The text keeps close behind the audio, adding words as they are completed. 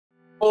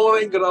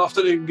Morning, good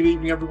afternoon, good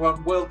evening,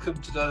 everyone. Welcome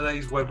to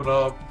today's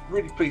webinar.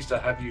 Really pleased to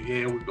have you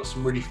here. We've got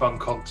some really fun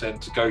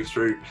content to go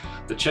through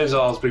that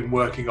Cesar's been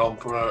working on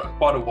for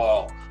quite a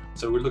while.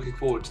 So we're looking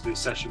forward to this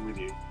session with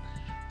you.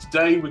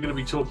 Today, we're going to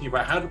be talking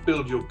about how to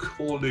build your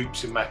core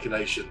loops in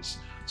Machinations.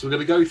 So we're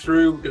going to go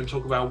through, we're going to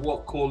talk about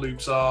what core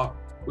loops are.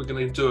 We're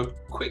going to do a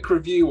quick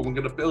review and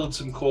we're going to build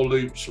some core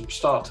loops from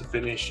start to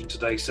finish in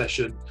today's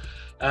session.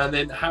 And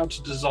then how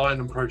to design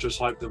and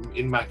prototype them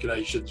in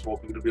Machinations,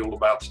 what we're going to be all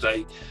about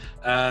today.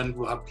 And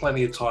we'll have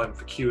plenty of time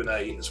for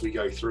Q&A as we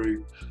go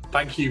through.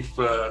 Thank you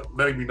for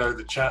letting me know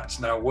the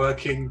chat's now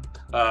working.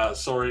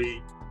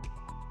 Sorry,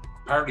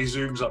 apparently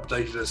Zoom's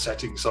updated a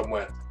setting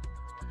somewhere.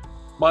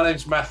 My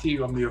name's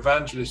Matthew, I'm the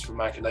evangelist for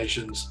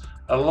Machinations.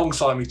 And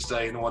alongside me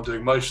today, and the one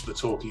doing most of the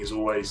talking as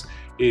always,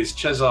 is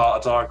Cesar, a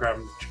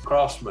diagram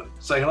craftsman.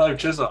 Say hello,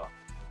 Cesar.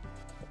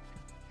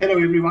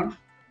 Hello, everyone.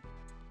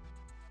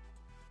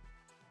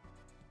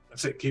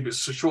 That's it, keep it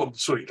short and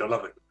sweet, I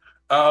love it.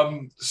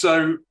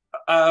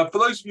 For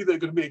those of you that are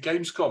going to be at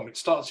Gamescom, it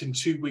starts in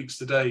 2 weeks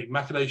today.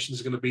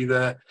 Machinations are going to be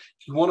there.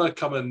 If you want to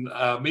come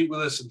and meet with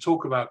us and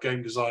talk about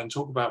game design,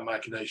 talk about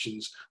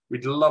Machinations,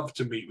 we'd love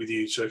to meet with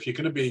you. So if you're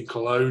going to be in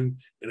Cologne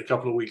in a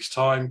couple of weeks'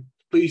 time,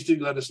 please do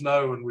let us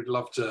know and we'd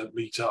love to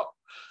meet up.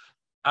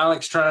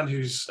 Alex Tran,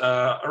 who's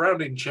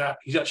around in chat,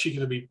 he's actually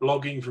going to be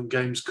blogging from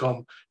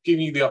Gamescom,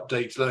 giving you the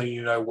updates, letting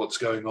you know what's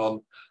going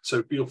on.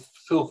 So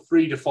feel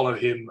free to follow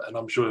him, and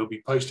I'm sure he'll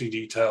be posting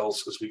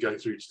details as we go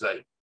through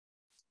today.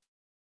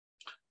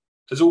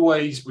 As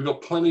always, we've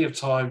got plenty of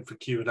time for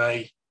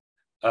Q&A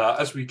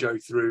as we go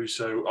through,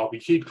 so I'll be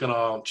keeping an eye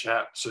on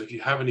chat. So if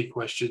you have any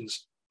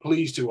questions,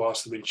 please do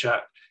ask them in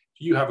chat.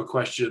 If you have a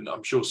question,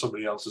 I'm sure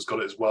somebody else has got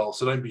it as well,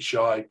 so don't be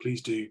shy.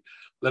 Please do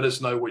let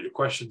us know what your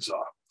questions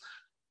are.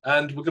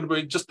 And we're going to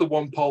bring just the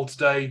one poll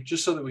today,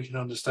 just so that we can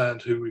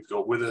understand who we've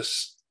got with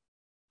us.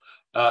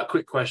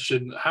 Quick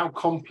question, how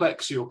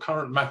complex are your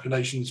current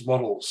Machinations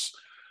models?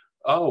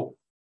 Oh,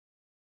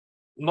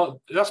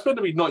 that's going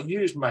to be not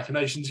used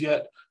Machinations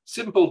yet.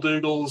 Simple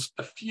doodles,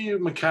 a few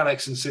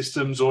mechanics and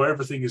systems, or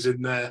everything is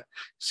in there.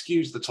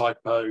 Excuse the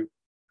typo,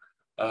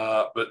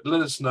 but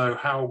let us know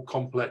how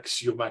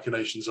complex your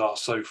Machinations are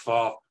so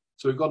far.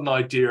 So we've got an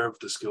idea of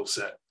the skill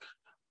set.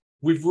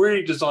 We've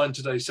really designed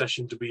today's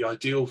session to be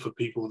ideal for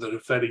people that are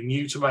fairly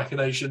new to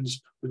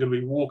Machinations. We're going to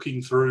be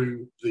walking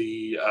through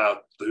the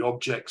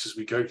objects as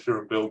we go through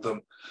and build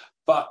them.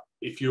 But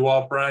if you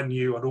are brand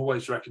new, I'd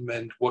always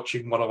recommend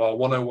watching one of our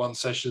 101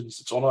 sessions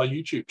that's on our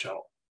YouTube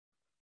channel.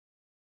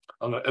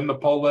 I'm going to end the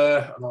poll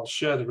there and I'll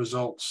share the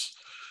results.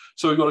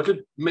 So we've got a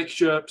good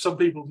mixture. Some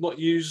people have not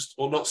used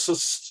or not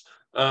sussed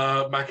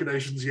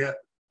Machinations yet.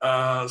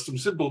 Some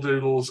simple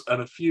doodles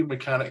and a few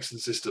mechanics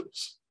and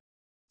systems.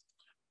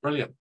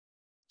 Brilliant.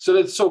 So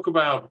let's talk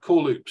about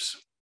core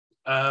loops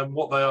and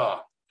what they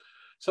are.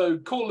 So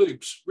core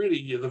loops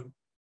really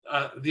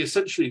are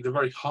essentially the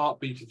very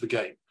heartbeat of the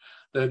game.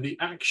 They're the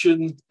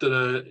action that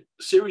are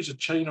a series of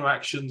chain of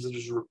actions that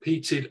is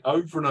repeated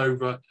over and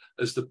over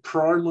as the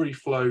primary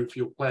flow for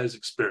your player's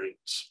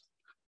experience.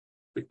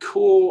 The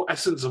core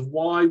essence of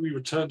why we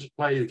return to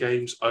play the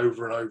games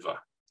over and over.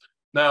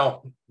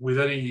 Now, with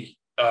any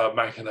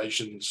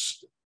Machinations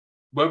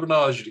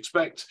webinar, as you'd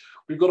expect,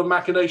 we've got a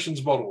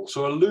Machinations model,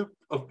 so a loop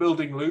of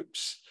building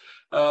loops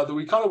that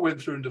we kind of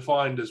went through and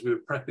defined as we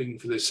were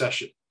prepping for this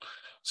session.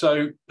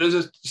 So there's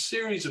a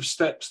series of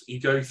steps that you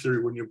go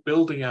through when you're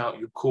building out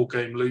your core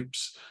game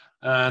loops.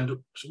 And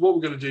so what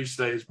we're going to do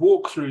today is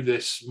walk through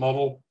this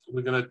model.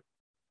 We're going to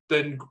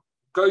then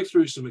go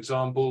through some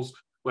examples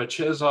where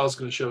Cesar is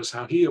going to show us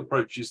how he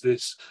approaches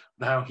this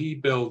and how he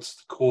builds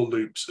the core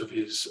loops of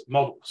his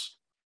models.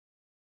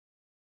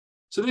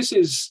 So this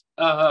is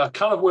kind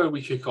of where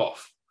we kick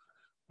off.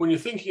 When you're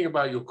thinking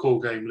about your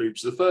core game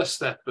loops, the first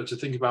step is to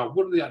think about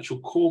what are the actual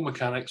core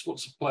mechanics,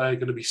 what's the player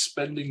going to be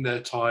spending their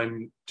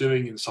time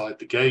doing inside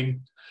the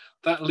game.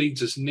 That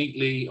leads us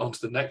neatly onto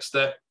the next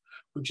step,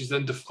 which is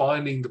then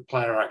defining the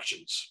player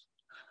actions.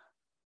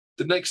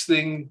 The next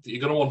thing that you're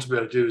going to want to be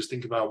able to do is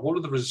think about what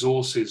are the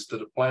resources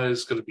that a player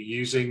is going to be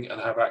using and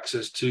have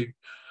access to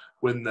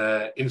when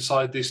they're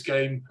inside this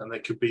game, and they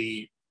could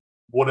be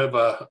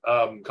whatever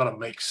kind of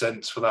makes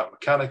sense for that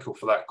mechanic or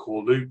for that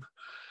core loop.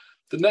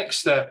 The next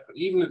step,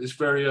 even at this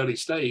very early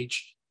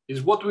stage,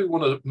 is what do we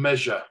want to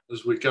measure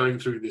as we're going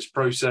through this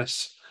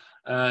process,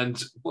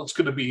 and what's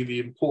going to be the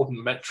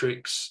important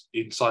metrics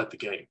inside the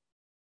game.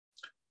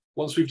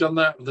 Once we've done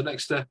that, the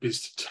next step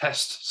is to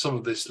test some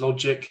of this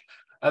logic.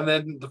 And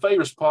then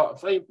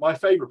my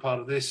favorite part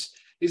of this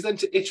is then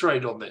to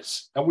iterate on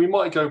this. And we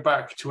might go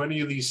back to any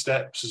of these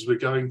steps as we're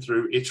going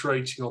through,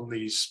 iterating on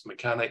these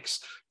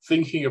mechanics,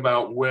 thinking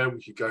about where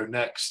we could go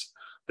next.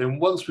 Then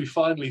once we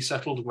finally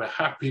settled and we're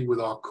happy with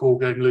our core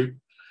game loop,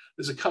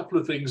 there's a couple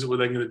of things that we're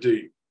then going to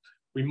do.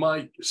 We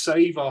might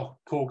save our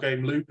core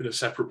game loop in a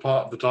separate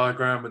part of the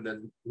diagram and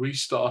then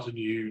restart a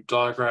new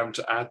diagram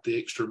to add the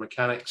extra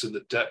mechanics and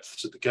the depth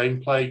to the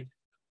gameplay.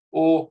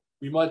 Or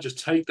we might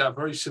just take that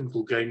very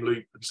simple game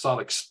loop and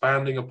start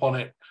expanding upon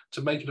it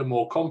to make it a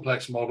more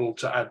complex model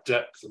to add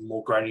depth and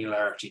more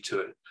granularity to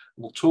it.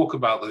 We'll talk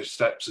about those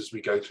steps as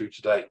we go through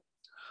today.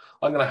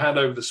 I'm going to hand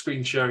over the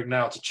screen sharing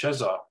now to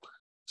Cesar.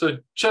 So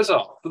Cesar,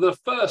 for the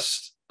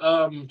first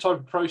type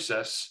of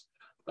process,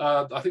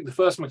 I think the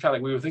first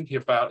mechanic we were thinking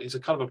about is a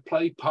kind of a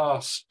play,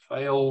 pass,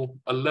 fail,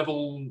 a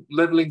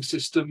leveling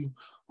system,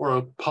 or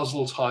a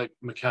puzzle type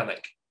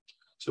mechanic.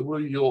 So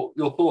what are your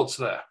thoughts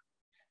there?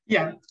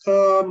 Yeah,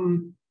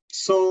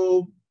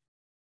 so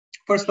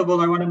first of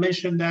all, I want to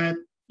mention that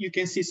you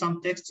can see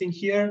some texts in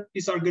here.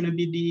 These are going to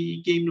be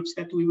the game loops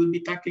that we will be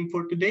tackling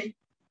for today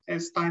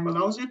as time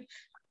allows it.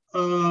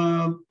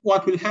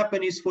 What will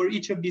happen is for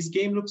each of these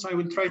game loops, I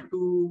will try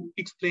to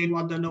explain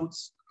what the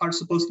nodes are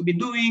supposed to be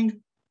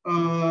doing,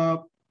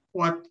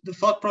 what the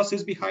thought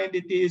process behind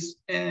it is,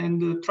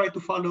 and try to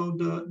follow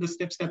the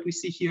steps that we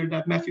see here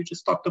that Matthew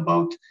just talked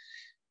about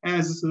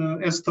as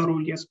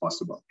thoroughly as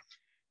possible.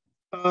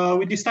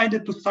 We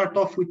decided to start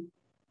off with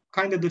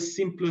kind of the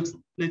simplest,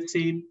 let's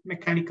say,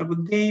 mechanic of a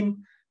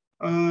game,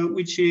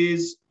 which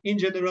is, in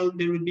general,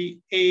 there will be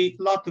a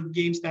lot of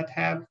games that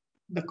have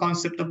the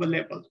concept of a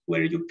level,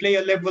 where you play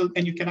a level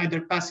and you can either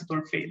pass it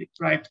or fail it,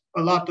 right?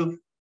 A lot of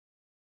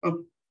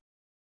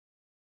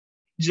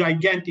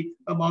gigantic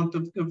amount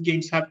of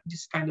games have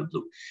this kind of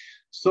loop.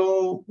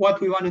 So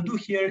what we want to do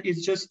here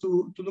is just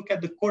to look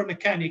at the core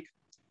mechanic,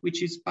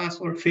 which is pass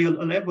or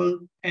fail a level,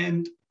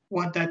 and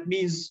what that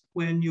means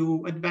when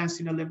you advance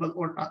in a level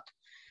or not.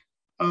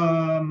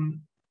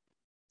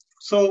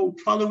 So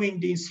following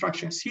the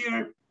instructions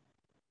here,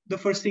 the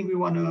first thing we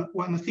want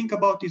to think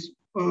about is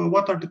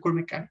what are the core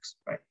mechanics,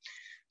 right?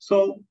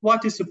 So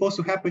what is supposed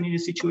to happen in a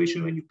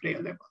situation when you play a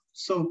level?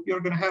 So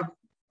you're going to have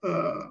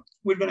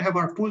we're going to have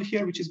our pool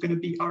here, which is going to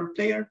be our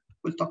player.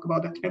 We'll talk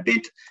about that in a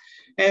bit.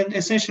 And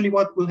essentially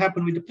what will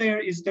happen with the player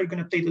is they're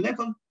going to play the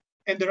level,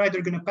 and they're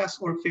either going to pass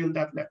or fail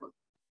that level.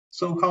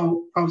 So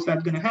how's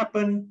that going to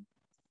happen?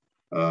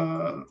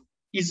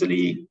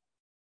 Easily,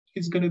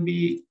 it's going to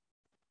be,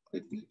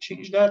 let me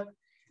change that.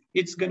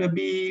 It's going to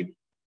be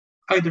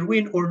either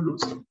win or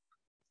lose.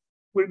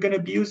 We're going to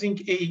be using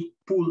a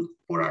pool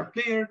for our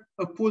player.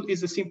 A pool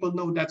is a simple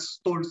node that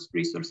stores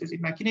resources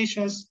in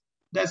Machinations.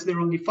 That's their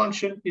only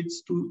function.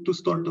 It's to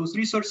store those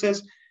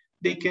resources.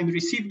 They can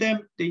receive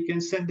them. They can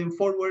send them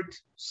forward.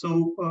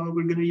 So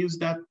we're going to use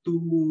that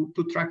to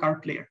track our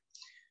player.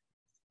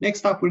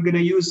 Next up, we're going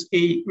to use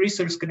a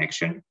resource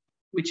connection,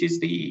 which is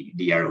the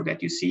arrow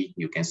that you see.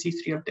 You can see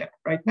 3 of them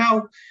right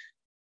now.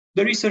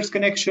 The resource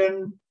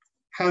connection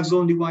has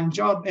only one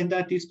job, and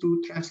that is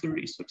to transfer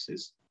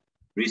resources.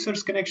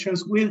 Resource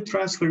connections will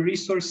transfer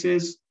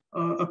resources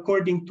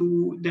according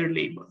to their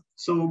label.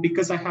 So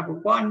because I have a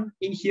 1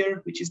 in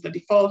here, which is the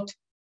default,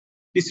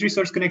 this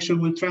resource connection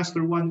will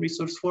transfer 1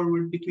 resource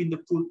forward between the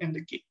pool and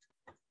the gate.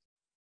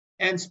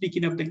 And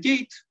speaking of the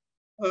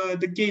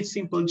gate's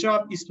simple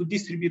job is to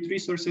distribute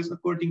resources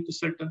according to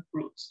certain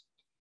rules.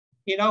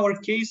 In our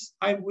case,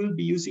 I will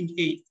be using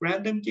a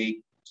random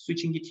gate,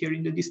 switching it here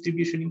in the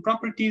distribution in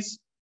properties.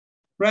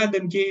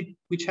 Random gate,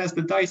 which has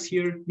the dice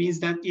here, means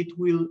that it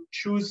will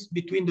choose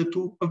between the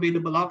 2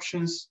 available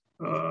options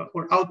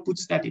or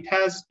outputs that it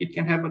has. It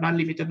can have an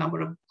unlimited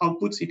number of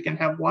outputs. It can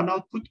have 1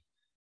 output,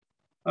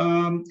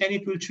 and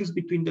it will choose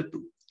between the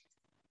 2.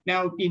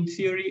 Now, in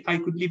theory, I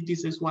could leave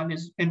this as 1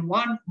 and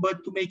 1,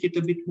 but to make it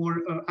a bit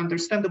more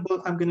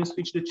understandable, I'm going to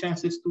switch the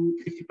chances to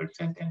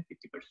 50% and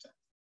 50%.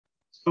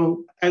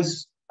 So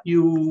as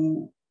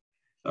you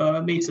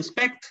may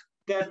suspect,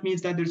 that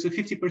means that there's a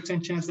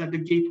 50% chance that the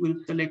gate will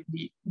select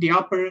the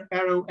upper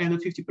arrow and a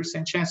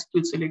 50% chance it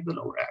will select the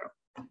lower arrow.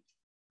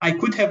 I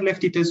could have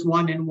left it as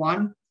 1 and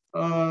 1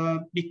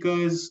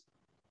 because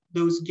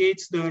those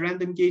gates, the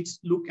random gates,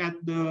 look at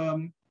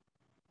the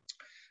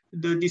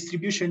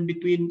distribution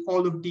between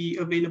all of the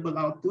available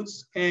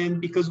outputs. And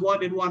because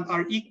 1 and 1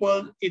 are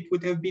equal, it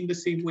would have been the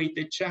same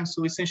weighted chance.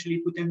 So essentially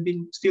it would have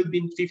still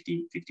been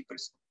 50-50%.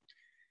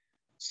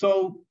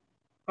 So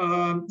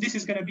this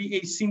is going to be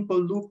a simple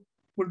loop.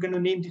 We're going to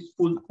name this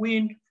pool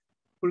win.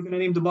 We're going to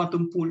name the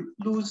bottom pool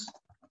lose.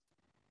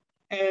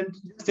 And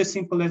just as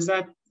simple as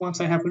that, once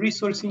I have a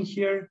resource in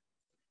here,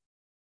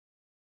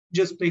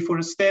 just play for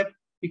a step.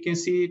 You can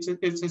see it's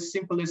as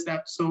simple as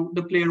that. So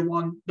the player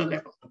won the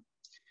level.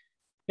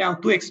 Now,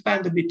 to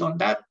expand a bit on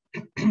that,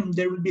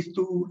 there will be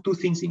two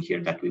things in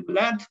here that we will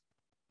add,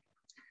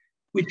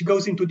 which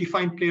goes into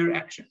define player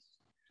actions.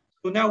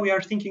 So now we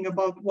are thinking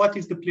about what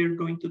is the player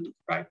going to do,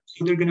 right?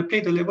 So they're going to play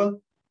the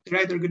level.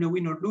 They're either going to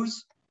win or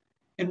lose.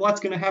 And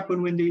what's going to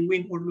happen when they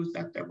win or lose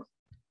that level?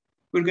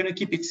 We're going to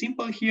keep it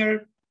simple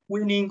here.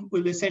 Winning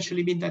will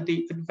essentially mean that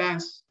they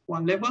advance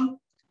 1 level.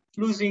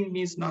 Losing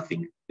means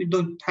nothing. We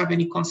don't have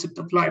any concept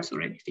of lives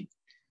or anything.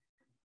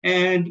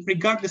 And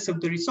regardless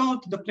of the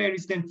result, the player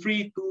is then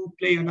free to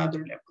play another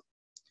level.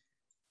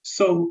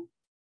 So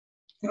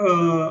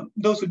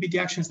those would be the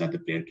actions that the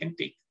player can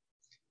take.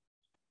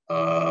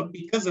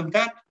 Because of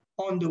that,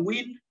 on the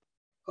win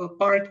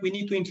part, we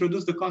need to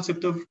introduce the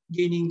concept of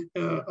gaining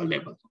a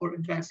level or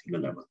advancing a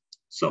level.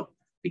 So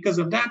because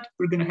of that,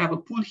 we're going to have a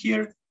pool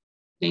here,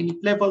 name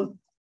it level.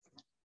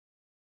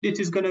 This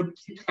is going to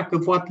keep track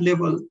of what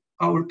level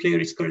our player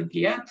is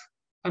currently at.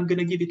 I'm going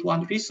to give it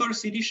one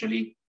resource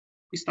initially.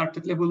 We start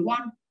at level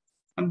 1.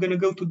 I'm going to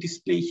go to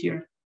display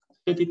here,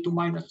 set it to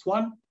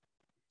 -1.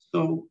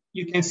 So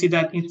you can see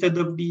that instead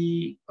of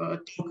the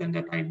token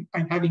that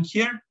I'm having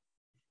here,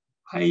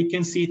 I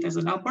can see it as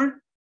a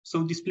number.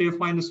 So display of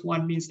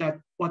 -1 means that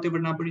whatever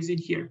number is in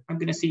here, I'm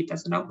going to see it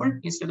as a number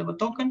instead of a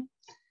token.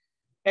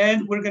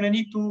 And we're going to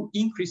need to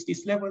increase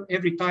this level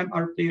every time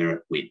our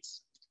player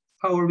wins.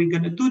 How are we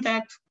going to do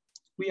that?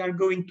 We are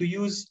going to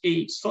use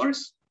a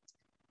source.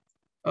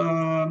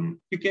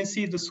 You can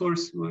see the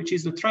source, which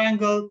is the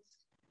triangle.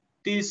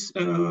 This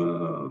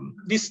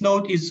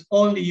node is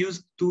only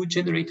used to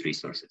generate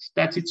resources.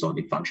 That's its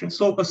only function.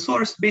 So a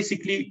source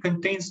basically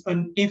contains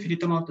an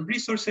infinite amount of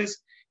resources,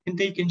 and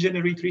they can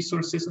generate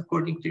resources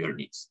according to your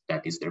needs.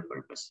 That is their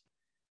purpose.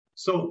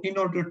 So in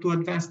order to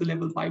advance the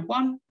level by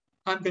 1,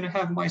 I'm going to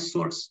have my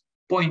source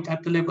point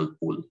at the level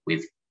pool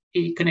with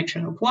a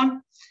connection of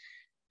 1.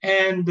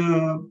 And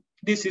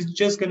this is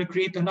just going to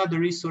create another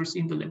resource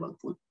in the level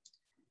pool.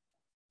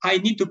 I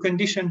need to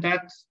condition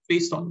that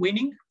based on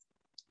winning.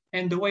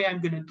 And the way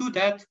I'm going to do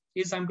that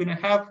is I'm going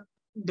to have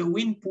the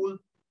win pool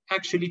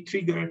actually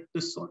trigger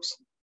the source.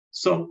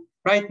 So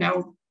right now,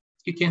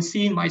 you can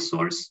see in my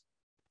source,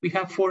 we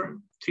have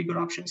 4 trigger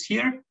options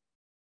here.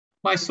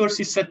 My source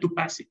is set to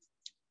passive.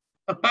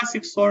 A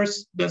passive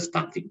source does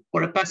nothing,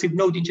 or a passive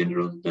node in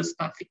general does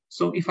nothing.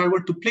 So if I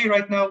were to play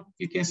right now,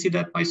 you can see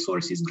that my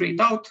source is grayed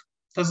out,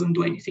 doesn't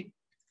do anything.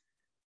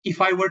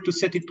 If I were to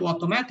set it to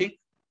automatic,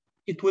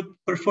 it would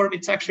perform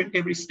its action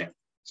every step.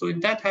 So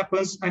if that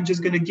happens, I'm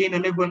just going to gain a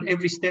level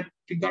every step,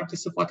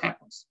 regardless of what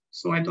happens.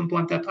 So I don't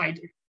want that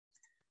either.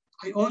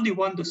 I only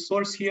want the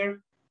source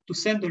here to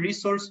send the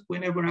resource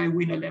whenever I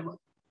win a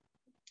level.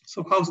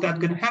 So how's that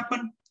going to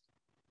happen?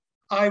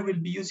 I will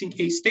be using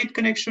a state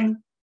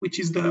connection, which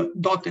is the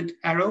dotted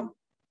arrow.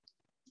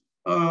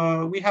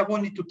 We have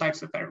only 2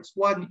 types of arrows.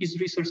 One is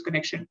resource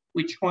connection,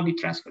 which only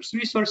transfers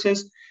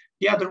resources.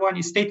 The other one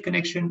is state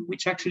connection,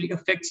 which actually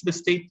affects the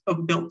state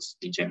of nodes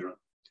in general.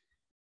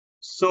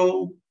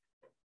 So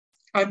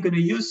I'm going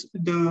to use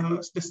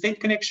the state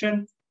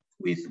connection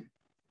with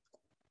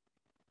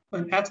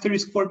an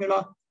asterisk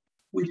formula,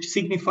 which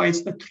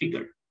signifies a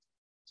trigger.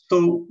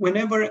 So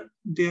whenever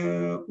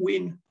the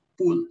win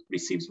pool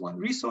receives 1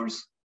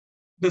 resource,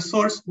 the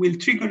source will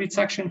trigger its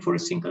action for a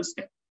single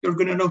step. You're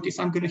going to notice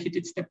I'm going to hit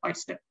it step by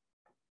step.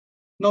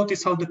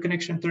 Notice how the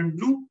connection turned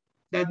blue.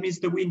 That means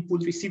the win pool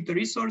received the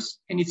resource,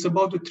 and it's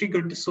about to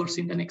trigger the source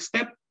in the next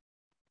step.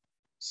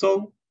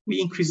 So we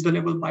increase the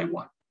level by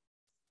 1.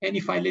 And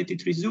if I let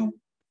it resume,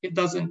 it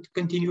doesn't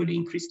continually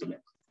increase the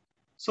level.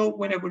 So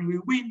whenever we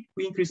win,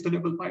 we increase the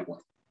level by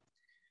 1.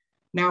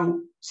 Now,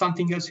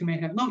 something else you may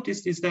have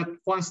noticed is that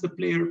once the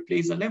player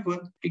plays a level,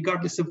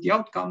 regardless of the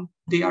outcome,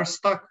 they are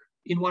stuck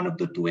in one of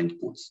the 2 end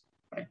pools,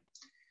 right?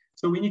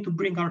 So we need to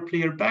bring our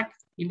player back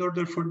in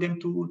order for them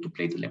to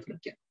play the level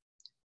again.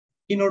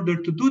 In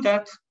order to do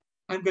that,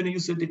 I'm going to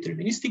use a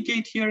deterministic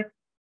gate here.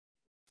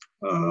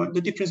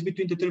 The difference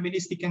between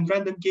deterministic and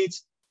random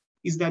gates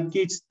is that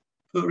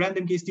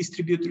random gates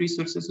distribute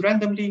resources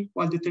randomly,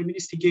 while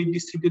deterministic gates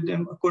distribute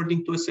them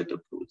according to a set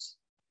of rules.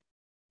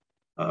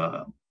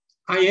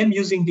 I am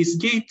using this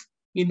gate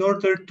in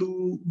order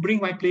to bring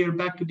my player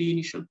back to the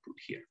initial pool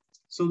here.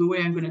 So the way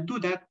I'm going to do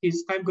that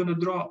is I'm going to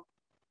draw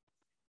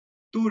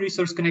 2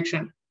 resource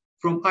connection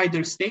from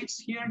either states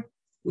here,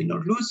 win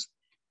or lose.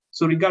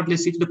 So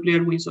regardless if the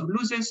player wins or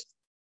loses,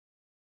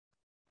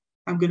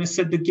 I'm going to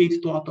set the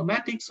gate to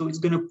automatic. So it's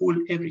going to pull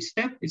every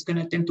step. It's going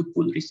to attempt to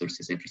pull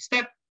resources every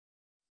step.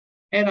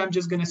 And I'm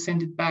just going to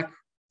send it back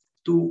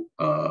to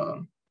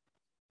the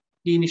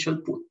initial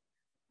pool.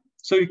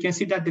 So you can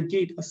see that the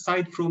gate,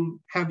 aside from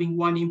having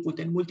 1 input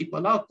and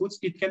multiple outputs,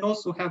 it can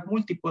also have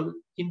multiple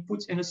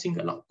inputs and a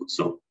single output.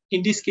 So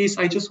in this case,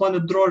 I just want to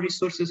draw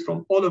resources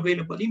from all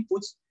available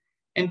inputs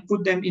and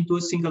put them into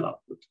a single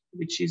output,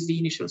 which is the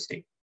initial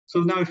state. So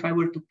now if I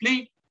were to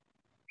play,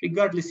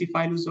 regardless if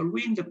I lose or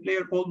win, the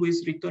player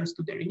always returns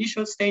to their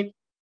initial state.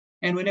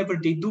 And whenever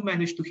they do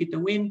manage to hit a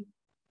win,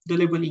 the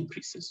level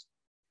increases.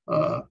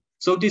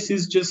 So this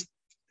is just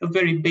a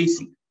very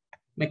basic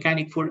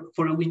mechanic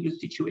for a win-lose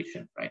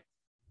situation, right?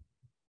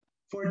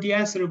 For the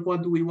answer of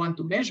what do we want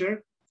to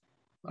measure,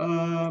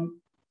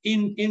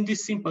 in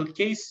this simple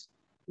case,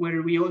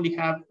 where we only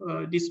have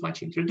this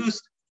much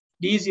introduced,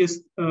 the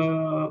easiest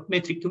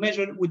metric to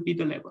measure would be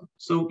the level.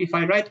 So if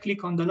I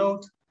right-click on the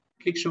node,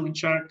 click Show in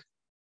Chart,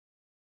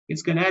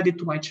 it's going to add it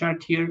to my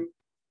chart here.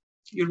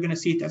 You're going to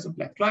see it as a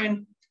black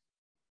line.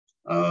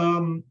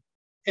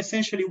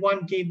 Essentially,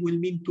 1 game will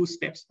mean 2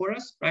 steps for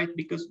us, right?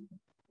 Because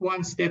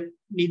 1 step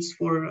needs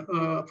for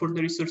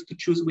the resource to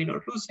choose win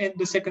or lose, and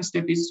the second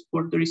step is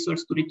for the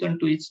resource to return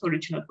to its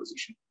original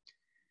position.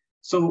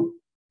 So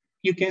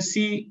you can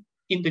see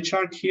in the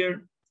chart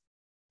here,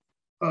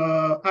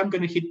 I'm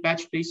going to hit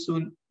batch play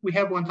soon. We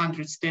have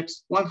 100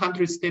 steps.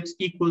 100 steps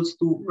equals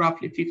to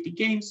roughly 50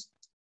 games.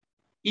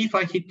 if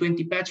I hit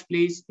 20 batch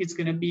plays, it's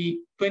going to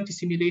be 20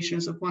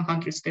 simulations of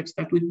 100 steps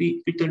that would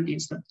be returned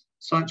instant.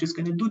 So I'm just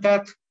going to do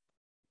that.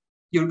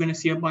 You're going to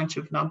see a bunch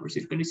of numbers.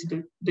 You're going to see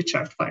the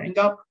chart firing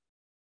up.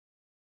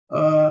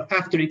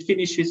 After it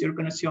finishes, you're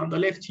going to see on the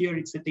left here,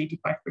 it's at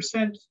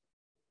 85%.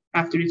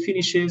 After it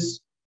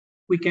finishes,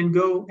 we can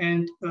go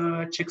and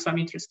check some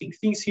interesting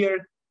things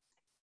here.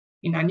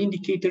 In our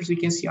indicators, we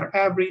can see our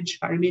average,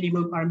 our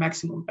minimum, our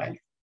maximum value.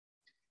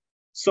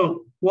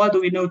 So what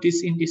do we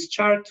notice in this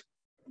chart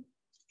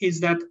is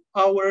that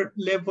our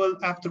level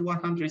after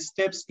 100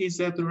 steps is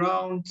at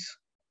around,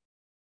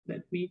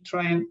 let me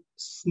try and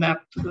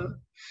snap to the,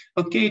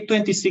 okay,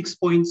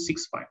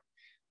 26.65.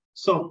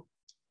 So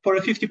for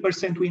a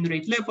 50% win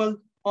rate level,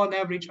 on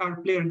average,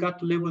 our player got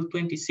to level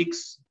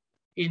 26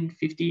 in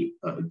 50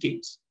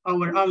 games.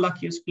 Our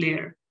unluckiest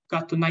player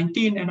got to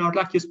 19 and our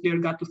luckiest player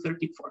got to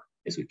 34,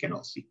 as we can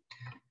all see.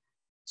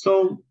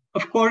 So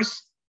of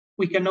course,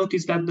 we can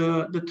notice that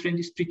the trend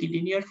is pretty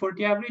linear for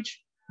the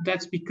average.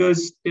 That's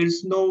because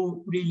there's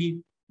no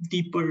really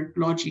deeper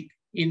logic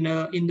in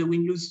the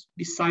win-lose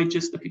besides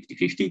just the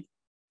 50-50.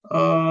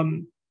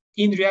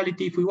 In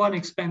reality, if we want to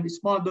expand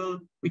this model,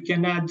 we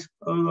can add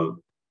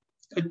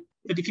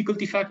a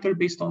difficulty factor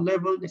based on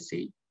level. Let's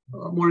say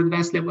more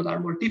advanced levels are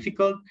more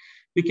difficult.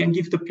 We can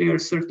give the player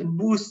certain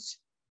boosts.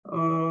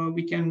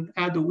 We can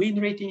add a win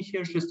rate in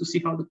here just to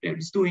see how the player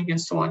is doing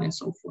and so on and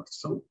so forth.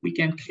 So we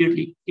can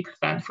clearly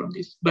expand from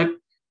this. But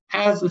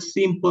as a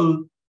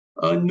simple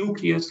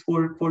nucleus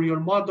for your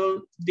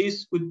model,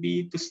 this would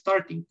be the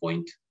starting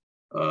point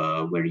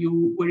where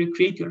you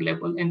create your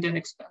level and then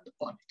expand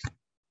upon it.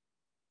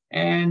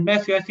 And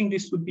Matthew, I think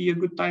this would be a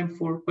good time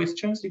for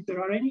questions if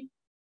there are any.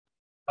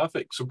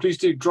 Perfect. So please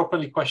do drop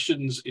any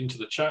questions into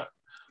the chat.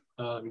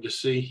 Let me just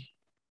see.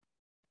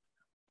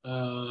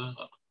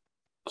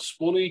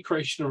 Spawning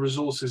creation of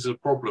resources is a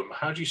problem.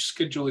 How do you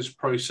schedule this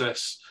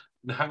process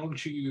and how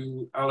do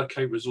you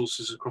allocate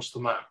resources across the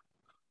map?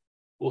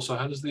 Also,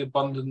 how does the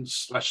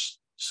abundance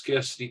 /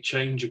 scarcity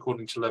change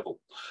according to level?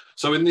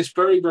 So in this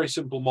very, very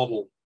simple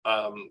model,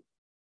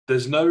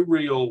 there's no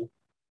real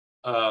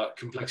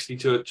complexity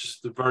to it,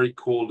 just the very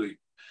core loop.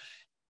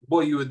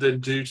 What you would then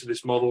do to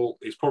this model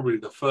is probably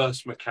the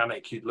first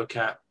mechanic you'd look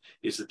at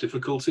is the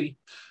difficulty.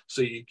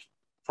 So you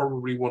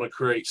probably want to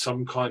create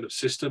some kind of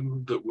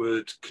system that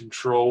would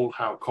control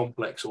how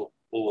complex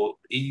or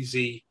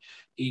easy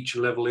each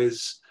level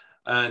is.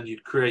 And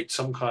you'd create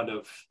some kind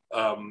of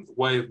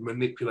way of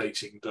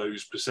manipulating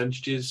those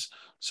percentages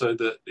so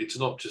that it's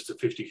not just a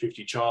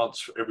 50-50 chance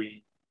for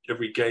every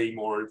game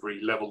or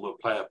every level the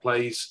player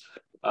plays.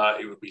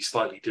 It would be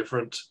slightly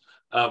different.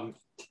 Then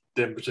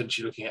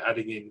potentially looking at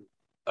adding in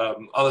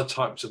other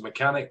types of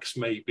mechanics.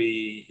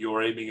 Maybe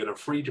you're aiming at a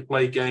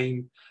free-to-play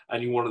game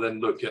and you want to then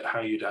look at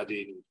how you'd add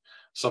in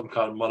some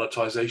kind of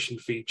monetization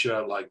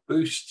feature like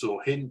boosts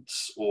or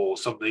hints or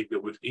something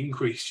that would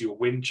increase your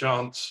win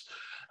chance,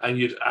 and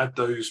you'd add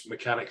those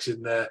mechanics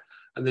in there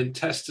and then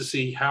test to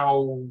see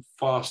how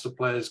fast the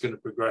player is going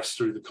to progress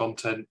through the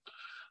content.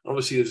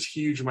 Obviously, there's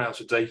huge amounts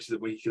of data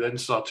that we can then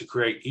start to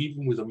create,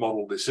 even with a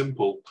model this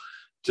simple,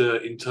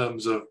 in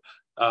terms of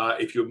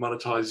if you're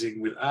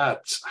monetizing with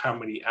ads, how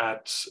many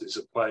ads is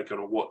a player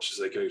going to watch as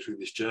they go through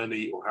this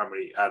journey, or how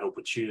many ad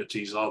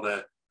opportunities are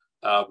there?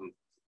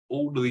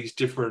 All of these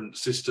different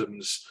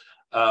systems,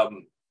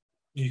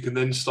 you can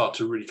then start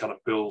to really kind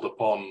of build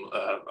upon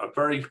a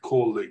very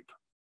core loop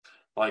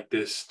like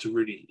this to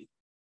really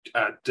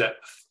add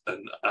depth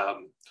and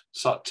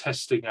start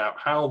testing out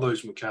how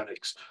those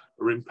mechanics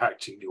are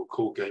impacting your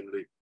core game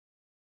loop.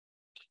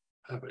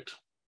 Perfect.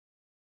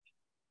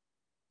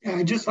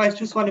 I just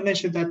want to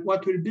mention that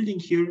what we're building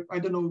here, I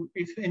don't know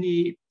if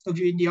any of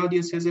you in the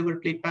audience has ever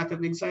played Path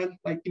of Exile.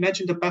 Like,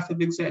 imagine the Path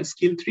of Exile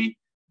skill tree.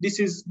 This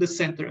is the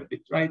center of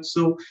it, right?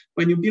 So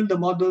when you build a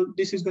model,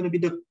 this is going to be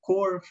the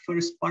core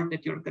first part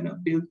that you're going to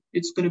build.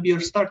 It's going to be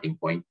your starting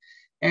point.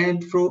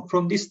 And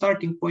from this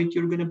starting point,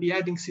 you're going to be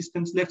adding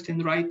systems left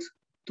and right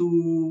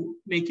to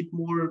make it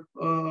more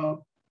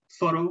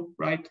thorough,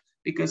 right?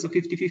 Because a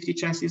 50-50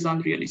 chance is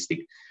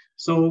unrealistic.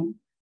 So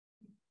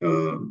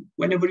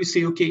whenever you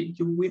say, okay,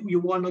 you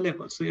won a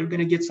level, so you're going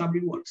to get some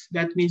rewards.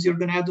 That means you're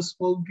going to add a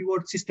small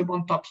reward system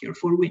on top here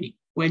for winning.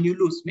 When you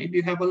lose, maybe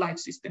you have a life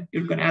system.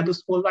 You're going to add a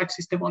small life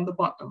system on the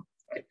bottom,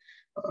 right?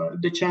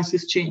 The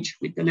chances change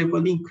with the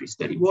level increase.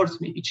 The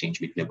rewards maybe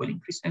change with level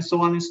increase, and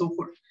so on and so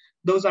forth.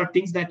 Those are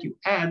things that you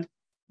add,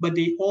 but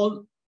they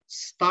all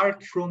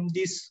start from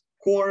this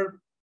core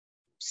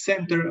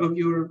center of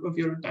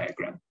your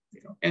diagram.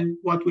 You know? And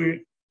what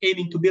we're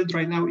aiming to build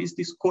right now is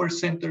this core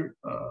center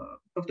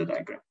of the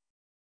diagram.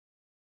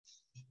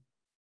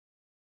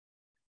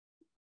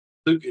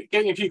 So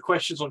getting a few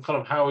questions on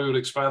kind of how we would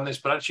expand this,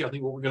 but actually I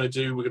think what we're going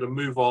to do, we're going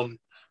to move on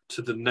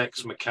to the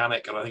next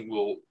mechanic, and I think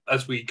we'll,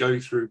 as we go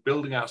through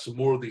building out some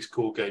more of these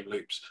core game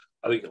loops,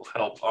 I think it'll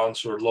help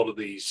answer a lot of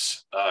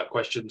these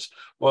questions.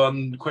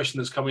 One question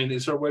that's come in,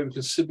 is there a way we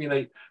can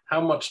simulate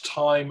how much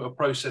time a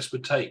process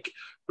would take?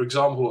 For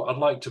example, I'd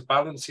like to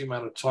balance the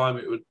amount of time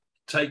it would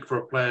take for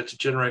a player to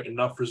generate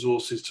enough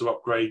resources to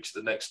upgrade to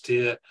the next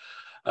tier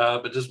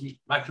but does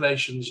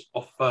Machinations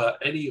offer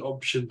any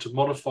option to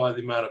modify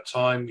the amount of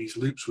time these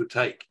loops would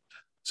take?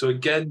 So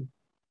again,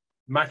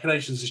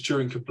 Machinations is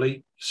Turing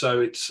complete,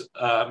 so it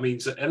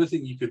means that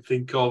anything you can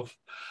think of,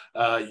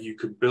 you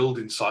can build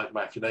inside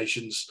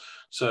Machinations.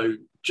 So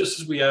just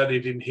as we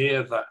added in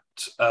here that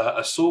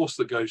a source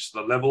that goes to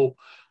the level,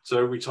 so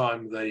every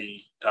time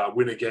they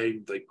win a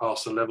game, they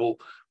pass a level,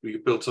 we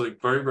could build something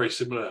very, very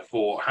similar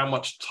for how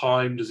much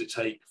time does it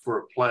take for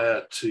a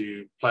player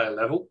to play a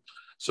level.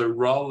 So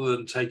rather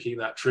than taking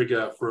that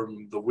trigger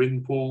from the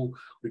win pool,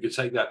 we could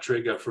take that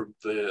trigger from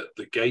the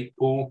gate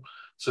pool,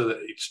 so that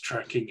it's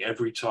tracking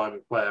every time a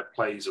player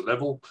plays a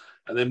level.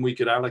 And then we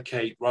could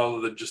allocate, rather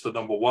than just the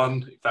number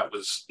one, if that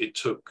was, it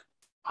took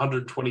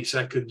 120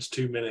 seconds,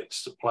 2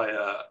 minutes to play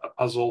a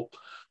puzzle,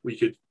 we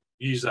could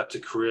use that to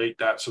create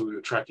that, so we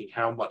were tracking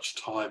how much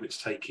time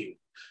it's taking.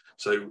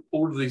 So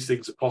all of these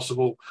things are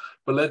possible,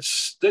 but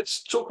let's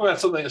talk about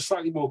something, a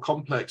slightly more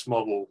complex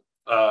model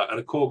and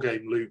a core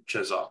game loop,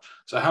 Cesar.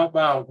 So how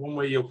about one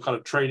where you're kind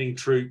of training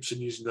troops and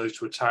using those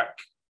to attack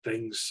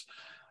things,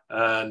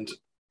 and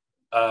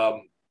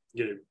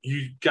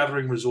you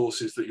gathering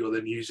resources that you're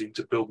then using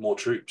to build more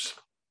troops?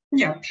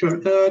 Yeah, sure.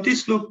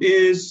 This loop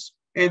is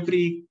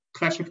every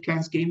Clash of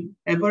Clans game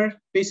ever,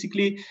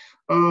 basically.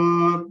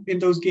 In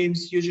those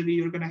games, usually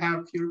you're going to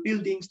have your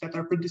buildings that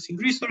are producing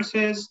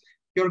resources.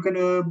 You're going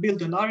to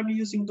build an army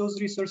using those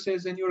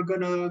resources, and you're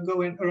going to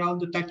go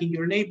around attacking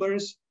your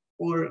neighbors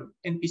or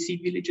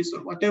NPC villages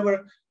or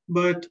whatever.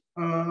 But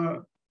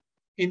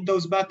in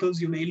those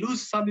battles, you may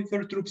lose some of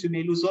your troops, you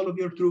may lose all of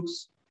your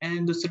troops,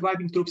 and the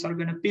surviving troops are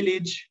going to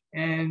pillage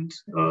and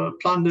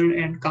plunder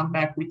and come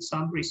back with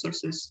some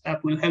resources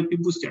that will help you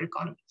boost your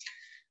economy.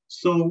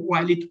 So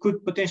while it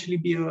could potentially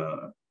be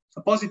a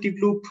positive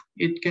loop,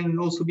 it can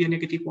also be a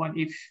negative one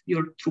if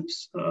your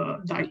troops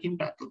die in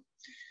battle.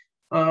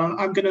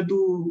 I'm going to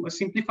do a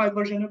simplified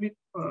version of it,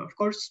 of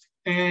course.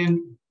 And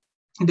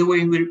the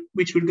way in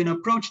which we're going to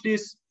approach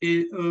this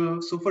is,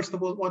 so first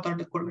of all, what are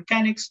the core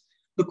mechanics?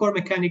 The core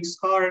mechanics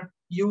are,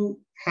 you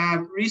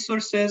have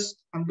resources.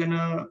 I'm going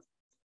to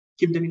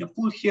keep them in a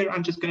pool here.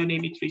 I'm just going to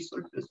name it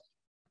resources,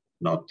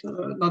 not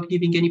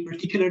giving any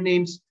particular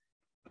names.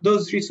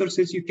 Those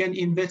resources you can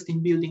invest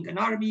in building an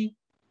army.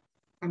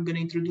 I'm going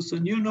to introduce a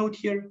new node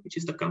here, which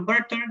is the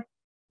converter.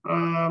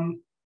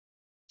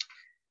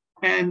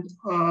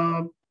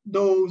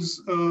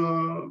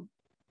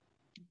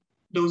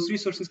 Those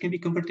resources can be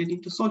converted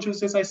into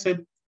soldiers, as I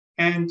said,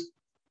 and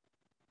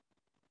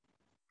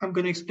I'm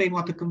going to explain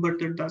what the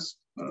converter does.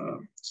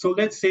 So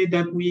let's say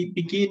that we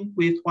begin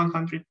with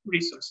 100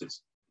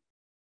 resources.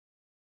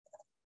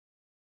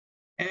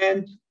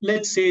 And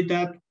let's say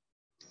that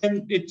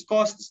it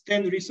costs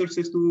 10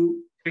 resources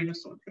to train a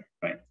soldier,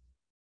 right?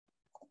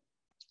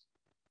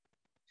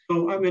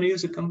 So I'm going to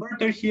use a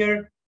converter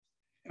here.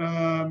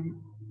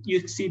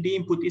 You see the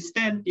input is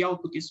 10, the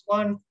output is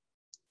 1.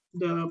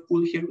 The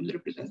pool here will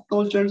represent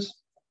soldiers.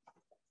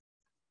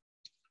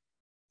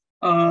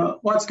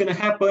 What's going to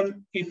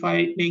happen if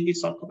I make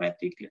this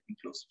automatic? Let me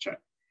close the chart.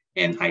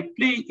 And I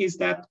play is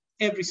that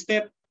every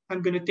step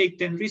I'm going to take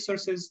 10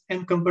 resources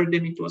and convert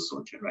them into a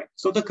soldier, right?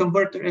 So the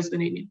converter, as the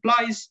name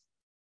implies,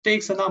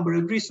 takes a number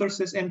of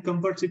resources and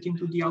converts it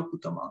into the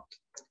output amount.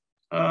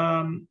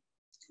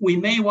 We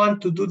may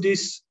want to do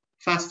this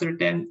faster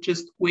than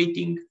just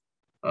waiting,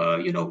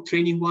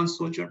 training one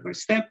soldier per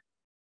step.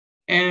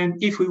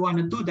 And if we want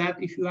to do that,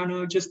 if we want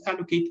to just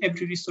allocate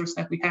every resource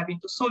that we have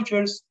into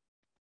soldiers,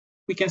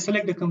 we can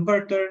select the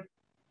converter.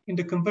 In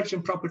the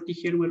conversion property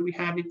here, where we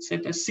have it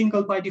set as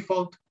single by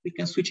default, we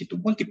can switch it to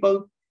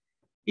multiple.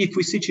 If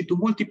we switch it to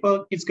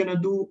multiple, it's going to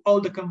do all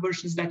the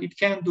conversions that it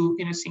can do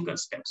in a single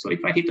step. So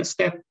if I hit a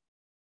step,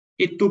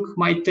 it took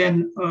my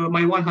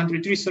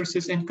 100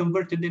 resources and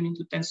converted them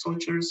into 10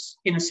 soldiers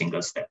in a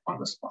single step on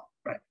the spot,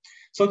 right?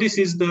 So this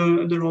is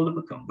the role of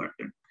a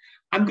converter.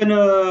 I'm going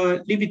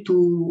to leave it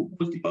to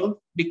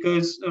multiple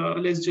because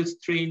let's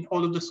just train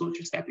all of the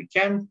soldiers that we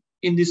can.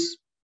 In this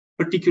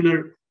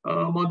particular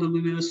model,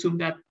 we will assume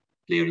that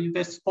player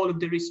invests all of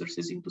the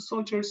resources into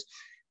soldiers.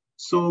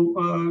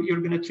 So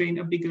you're going to train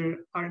a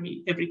bigger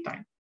army every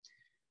time.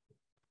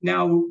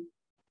 Now,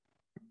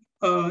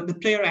 the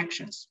player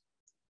actions.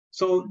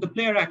 So the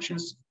player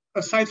actions,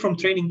 aside from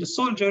training the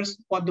soldiers,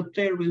 what the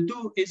player will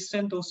do is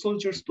send those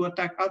soldiers to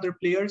attack other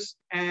players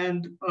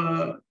and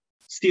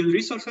steal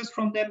resources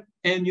from them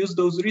and use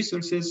those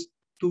resources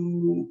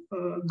to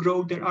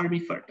grow their army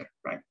further,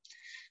 right?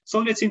 So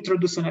let's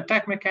introduce an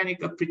attack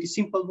mechanic, a pretty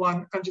simple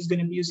one. I'm just going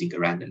to be using a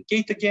random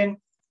gate again.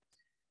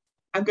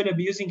 I'm going to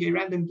be using a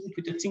random gate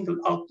with a single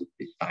output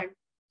this time.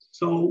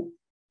 So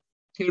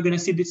you're going to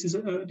see this is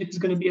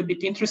going to be a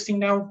bit interesting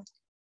now.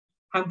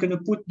 I'm going to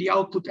put the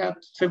output at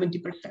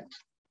 70%.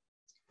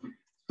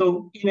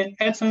 So in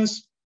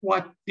essence,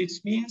 what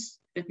this means,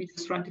 let me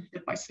just run it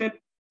step by step.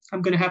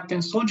 I'm going to have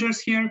 10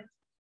 soldiers here.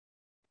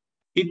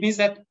 It means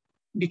that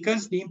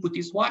because the input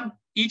is 1,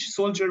 each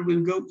soldier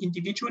will go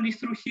individually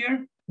through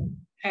here,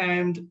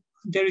 and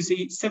there is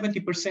a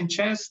 70%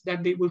 chance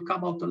that they will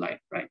come out alive,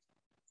 right?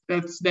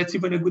 That's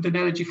even a good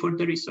analogy for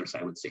the resource,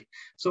 I would say.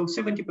 So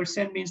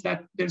 70% means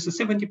that there's a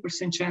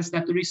 70% chance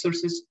that the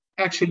resources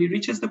actually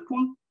reaches the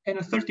pool and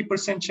a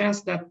 30%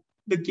 chance that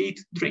the gate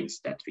drains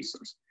that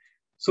resource.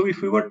 So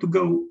if we were to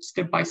go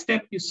step by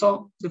step, you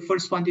saw the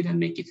first one didn't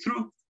make it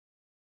through.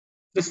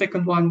 The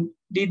second one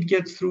did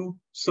get through.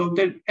 So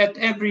at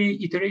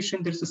every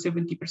iteration, there's a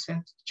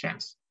 70%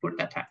 chance for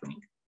that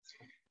happening.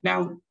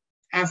 Now,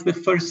 as the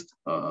first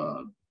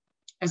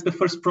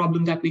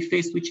problem that we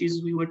faced, which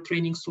is we were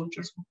training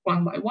soldiers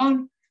one by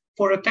one.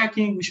 For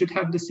attacking, we should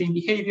have the same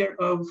behavior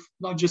of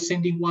not just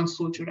sending one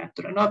soldier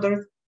after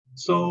another.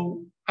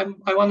 So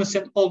I want to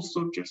send all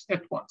soldiers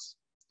at once.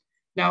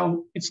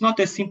 Now, it's not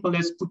as simple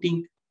as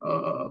putting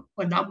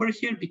a number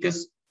here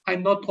because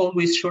I'm not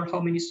always sure how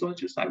many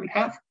soldiers I will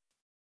have.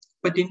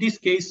 But in this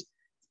case,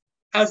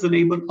 as a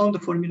label on the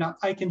formula,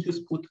 I can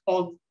just put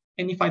all.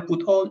 And if I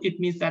put all, it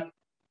means that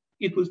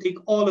it will take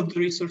all of the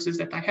resources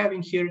that I have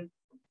in here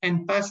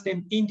and pass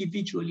them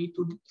individually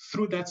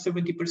through that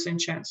 70%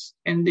 chance.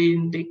 And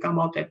then they come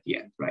out at the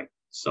end, right?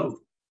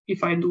 So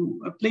if I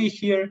do a play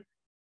here,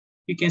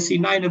 you can see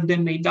 9 of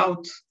them made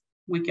out.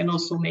 We can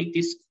also make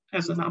this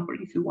as a number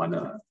if you want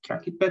to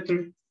track it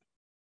better.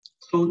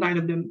 So 9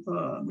 of them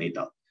made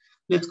out.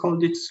 Let's call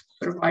this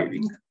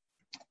surviving.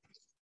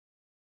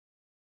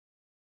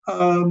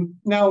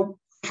 Now,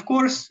 of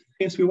course,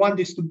 since we want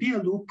this to be a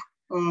loop,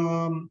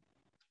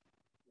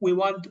 we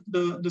want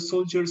the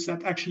soldiers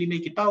that actually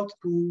make it out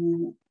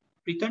to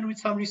return with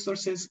some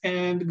resources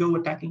and go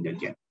attacking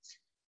again.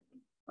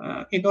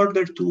 In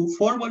order to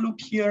form a loop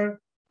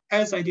here,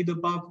 as I did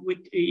above with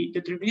a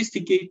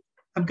deterministic gate,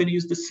 I'm going to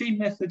use the same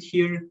method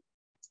here,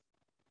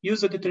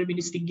 use a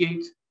deterministic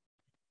gate,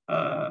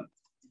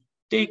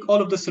 take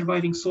all of the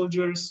surviving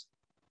soldiers,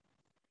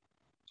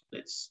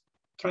 let's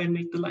try and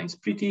make the lines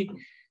pretty,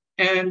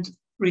 and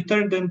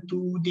return them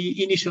to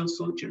the initial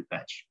soldier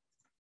batch.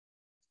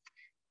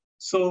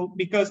 So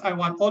because I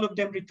want all of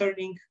them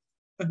returning,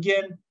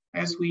 again,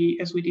 as we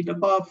did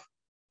above,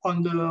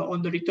 on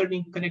the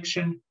returning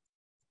connection,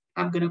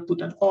 I'm going to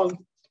put an all.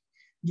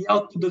 The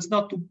output does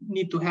not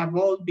need to have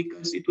all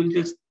because it will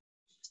just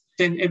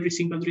send every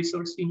single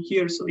resource in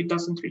here, so it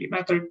doesn't really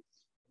matter.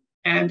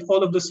 And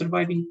all of the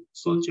surviving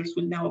soldiers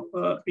will now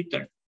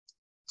return.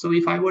 So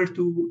if I were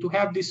to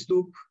have this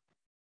loop,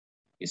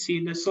 you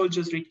see the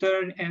soldiers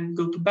return and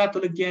go to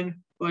battle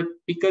again, but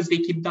because they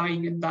keep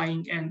dying and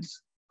dying and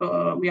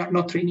we are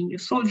not training new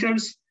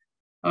soldiers,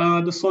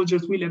 the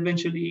soldiers will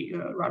eventually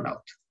run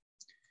out.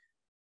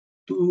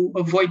 To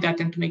avoid that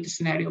and to make the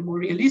scenario more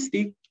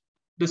realistic,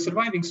 the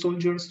surviving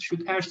soldiers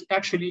should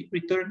actually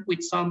return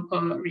with some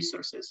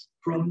resources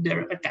from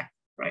their attack,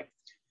 right?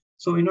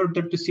 So in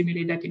order to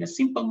simulate that in a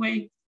simple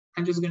way,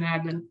 I'm just going to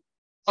add an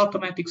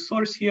automatic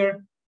source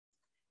here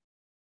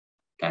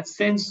that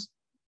sends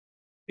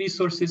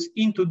resources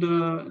into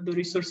the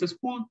resources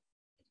pool.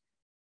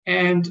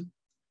 And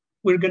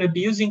we're going to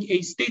be using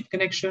a state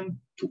connection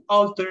to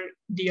alter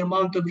the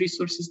amount of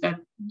resources that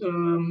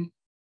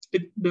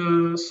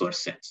the source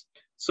sends.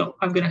 So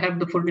I'm going to have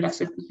the formula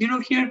set to 0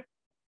 here.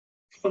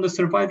 For the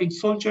surviving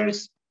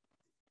soldiers,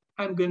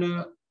 I'm going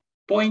to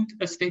point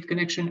a state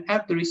connection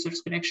at the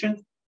resource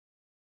connection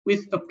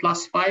with a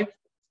 +5.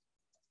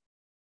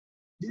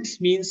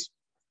 This means,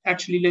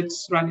 actually,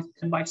 let's run it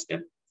step by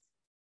step.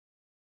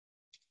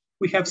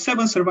 We have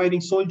 7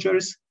 surviving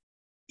soldiers.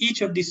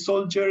 Each of these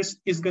soldiers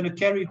is going to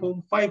carry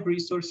home 5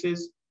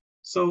 resources.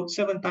 So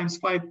 7 times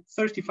 5,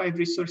 35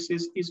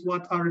 resources is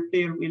what our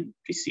player will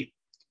receive.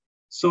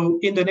 So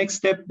in the next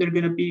step, they're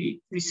going to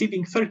be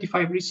receiving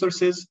 35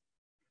 resources.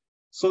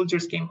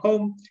 Soldiers came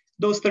home.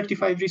 Those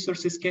 35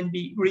 resources can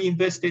be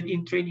reinvested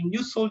in training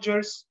new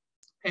soldiers.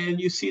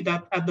 And you see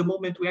that at the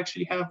moment, we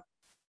actually have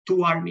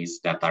 2 armies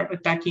that are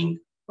attacking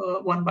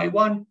one by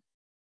one.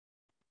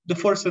 The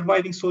 4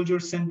 surviving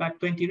soldiers send back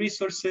 20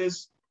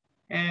 resources.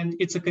 And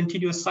it's a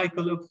continuous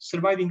cycle of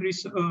surviving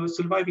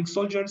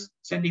soldiers,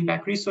 sending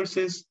back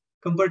resources,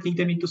 converting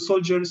them into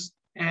soldiers,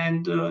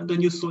 and the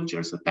new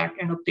soldiers attack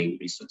and obtain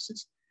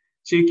resources.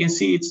 So you can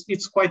see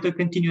it's quite a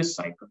continuous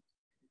cycle.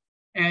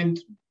 And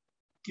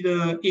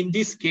in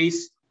this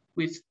case,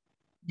 with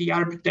the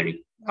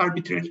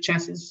arbitrary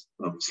chances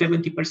of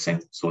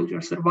 70%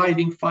 soldiers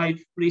surviving, 5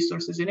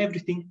 resources and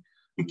everything,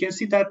 you can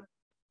see that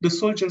the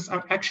soldiers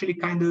are actually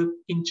kind of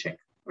in check,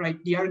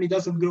 right? The army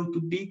doesn't grow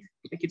too big.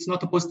 Like, it's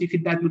not a positive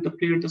feedback with the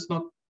player.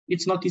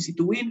 It's not easy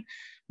to win,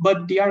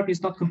 but the army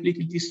is not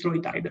completely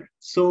destroyed either.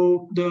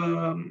 So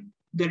the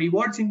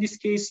rewards in this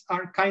case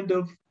are kind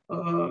of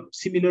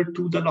similar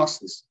to the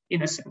losses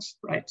in a sense,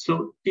 right?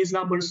 So these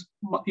numbers,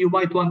 you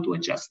might want to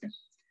adjust them.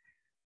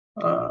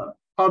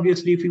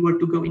 Obviously, if we were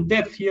to go in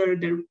depth here,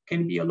 there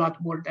can be a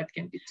lot more that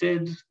can be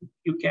said.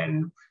 You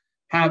can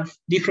have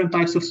different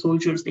types of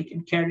soldiers. They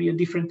can carry a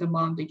different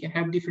amount. They can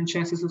have different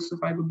chances of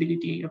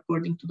survivability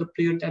according to the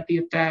player that they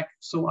attack,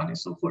 so on and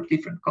so forth,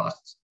 different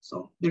costs.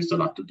 So there's a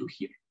lot to do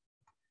here.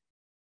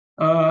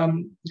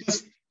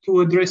 Just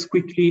to address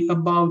quickly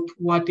about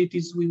what it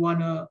is we want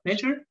to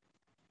measure.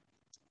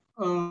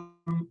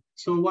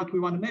 So what we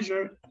want to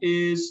measure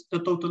is the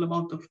total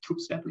amount of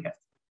troops that we have.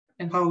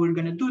 And how we're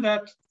going to do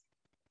that,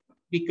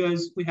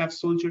 because we have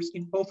soldiers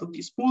in both of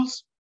these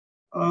pools,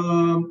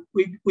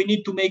 we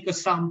need to make a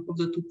sum of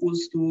the two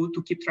pools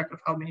to keep track of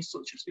how many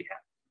soldiers we have.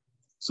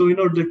 So in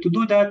order to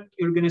do that,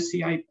 you're going to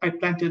see I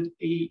planted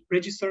a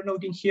register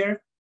node in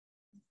here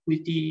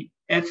with the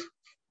F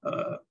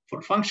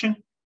for function.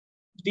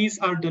 These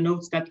are the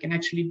nodes that can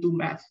actually do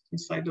math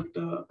inside of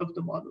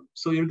the model.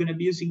 So you're going to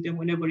be using them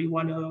whenever you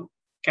want to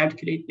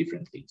calculate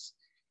different things.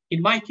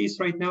 In my case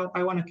right now,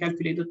 I want to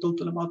calculate the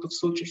total amount of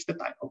soldiers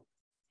that I own,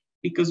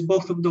 because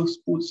both of those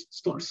pools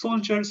store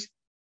soldiers.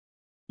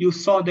 You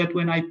saw that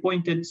when I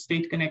pointed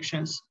state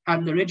connections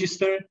at the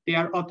register, they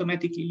are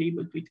automatically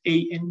labeled with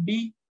A and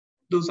B.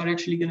 Those are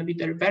actually going to be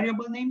their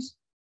variable names.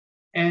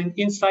 And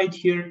inside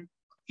here,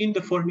 in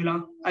the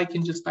formula, I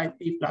can just type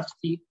A plus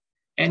B,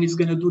 and it's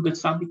going to do the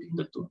sum between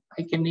the two.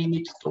 I can name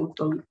it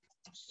total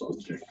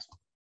soldiers.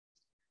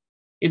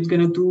 It's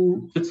going to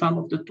do the sum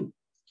of the two.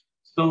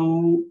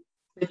 So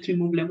let's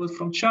remove level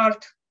from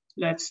chart.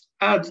 Let's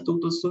add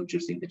total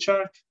soldiers in the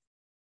chart.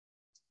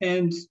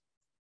 And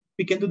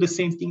we can do the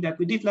same thing that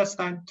we did last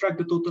time, track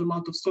the total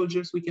amount of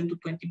soldiers. We can do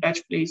 20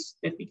 batch plays.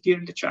 Let me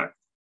clear the chart.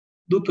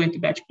 Do 20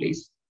 batch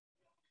plays.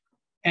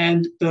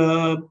 And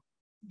the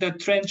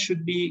trend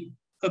should be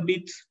a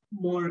bit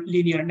more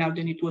linear now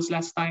than it was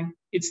last time.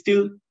 It's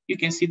still, you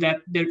can see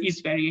that there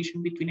is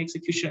variation between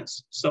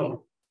executions.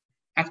 So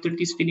after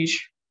this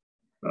finish,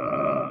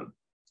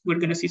 we're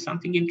going to see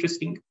something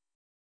interesting.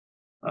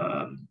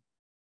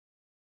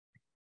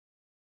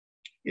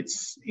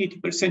 It's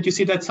 80%. You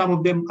see that some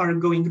of them are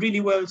going really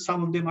well,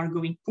 some of them are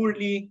going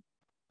poorly.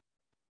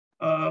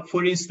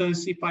 For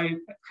instance, if I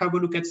have a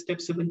look at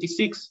step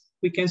 76,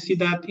 we can see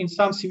that in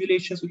some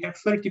simulations we have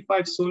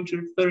 35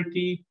 soldiers,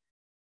 30,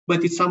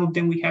 but in some of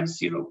them we have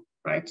 0,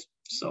 right?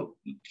 So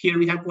here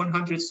we have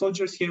 100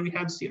 soldiers, here we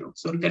have 0.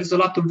 So there's a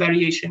lot of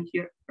variation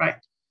here, right?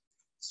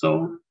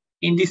 So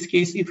in this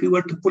case, if we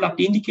were to pull up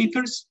the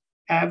indicators,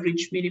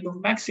 average, minimum,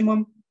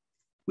 maximum,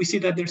 we see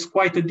that there's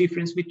quite a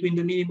difference between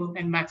the minimum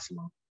and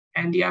maximum,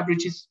 and the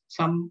average is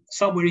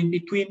somewhere in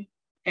between,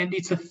 and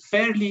it's a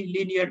fairly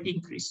linear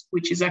increase,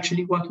 which is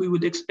actually what we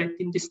would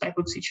expect in this type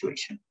of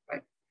situation,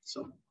 right?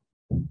 So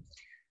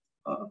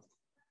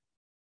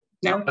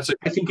now I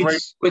think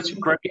it's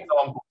great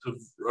example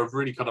of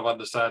really kind of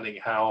understanding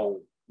how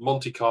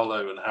Monte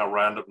Carlo and how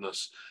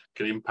randomness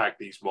can impact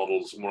these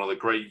models. And one of the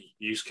great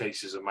use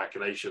cases of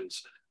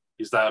Machinations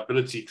is that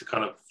ability to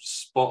kind of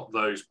spot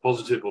those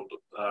positive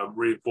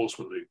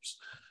reinforcement loops.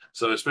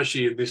 So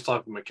especially in this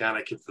type of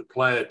mechanic, if the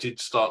player did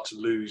start to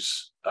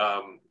lose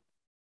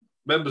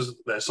members of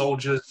their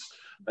soldiers,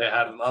 they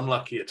had an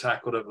unlucky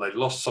attack, whatever, they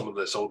lost some of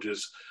their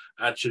soldiers,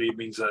 actually it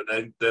means that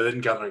they're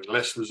then gathering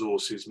less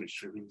resources,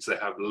 which means they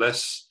have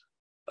less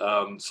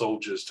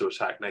soldiers to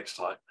attack next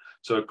time.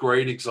 So a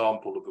great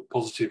example of a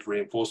positive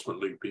reinforcement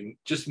loop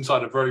just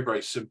inside a very,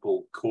 very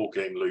simple core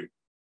game loop.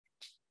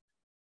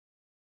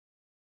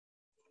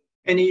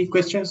 Any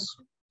questions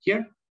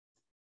here?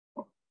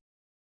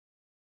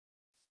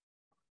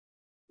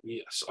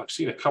 Yes, I've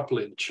seen a couple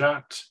in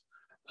chat.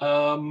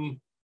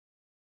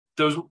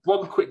 There was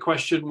one quick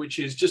question, which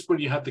is just when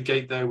you had the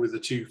gate there with the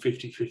two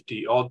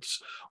 50-50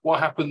 odds, what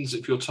happens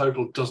if your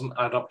total doesn't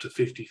add up to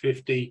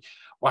 50-50?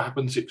 What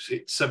happens if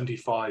it's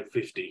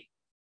 75-50?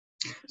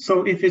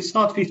 So if it's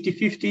not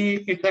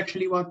 50-50, it's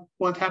actually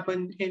what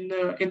happened in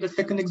the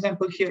second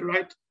example here,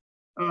 right?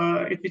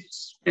 If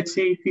it's, let's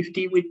say,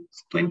 50 with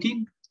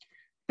 20,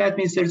 that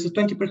means there's a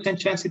 20%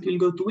 chance it will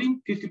go to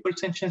win,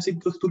 50% chance it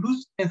goes to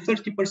lose, and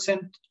 30%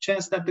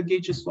 chance that the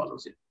gauge just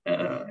swallows it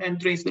and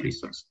drains the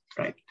resource,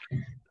 right?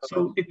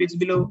 So if it's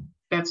below,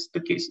 that's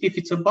the case. If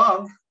it's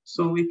above,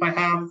 so if I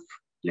have,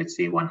 let's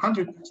say,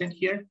 100%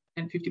 here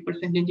and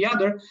 50% in the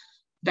other,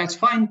 that's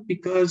fine,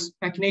 because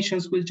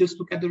Machinations will just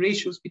look at the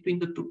ratios between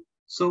the two.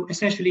 So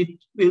essentially,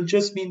 it will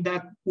just mean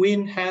that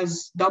win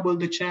has double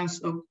the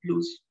chance of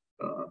lose.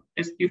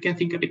 As you can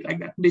think of it like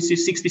that. This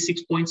is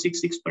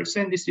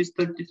 66.66%, this is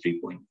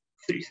 33.33,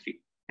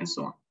 and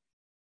so on.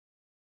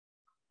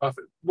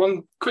 Perfect.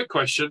 One quick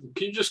question.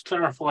 Can you just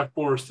clarify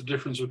for us the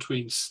difference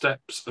between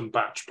steps and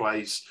batch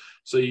plays?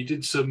 So you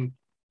did some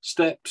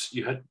steps,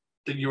 then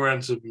you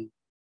ran some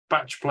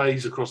batch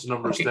plays across a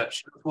number of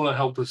steps. You want to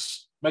help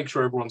us make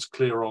sure everyone's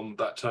clear on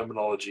that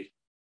terminology?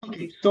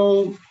 Okay,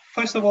 so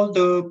first of all,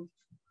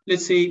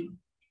 let's say,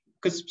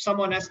 because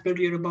someone asked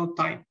earlier about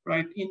time,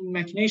 right? In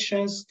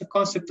Machinations, the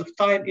concept of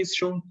time is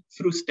shown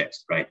through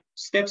steps, right?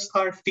 Steps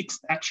are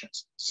fixed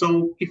actions.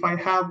 So if I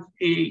have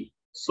a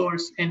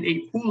source and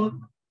a pool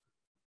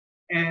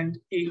and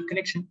a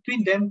connection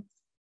between them,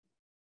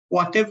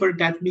 whatever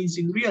that means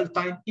in real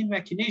time, in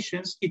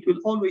Machinations, it will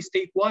always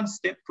take one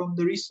step from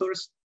the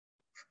resource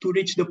to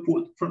reach the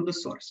pool from the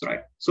source,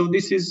 right? So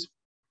this is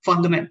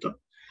fundamental.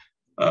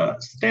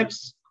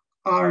 Steps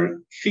are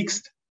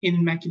fixed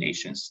in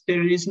Machinations.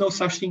 There is no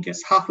such thing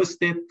as half a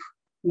step,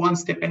 1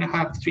 step and a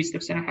half, 3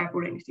 steps and a half,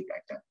 or anything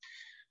like that.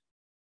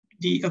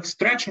 The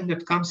abstraction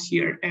that comes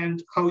here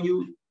and how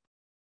you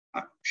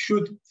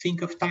should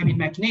think of time in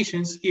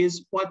Machinations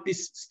is what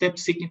this step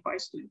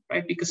signifies to you,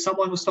 right? Because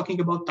someone was talking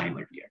about time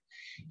earlier.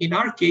 In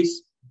our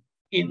case,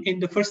 in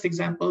the first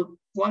example,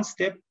 one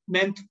step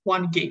meant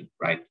one game,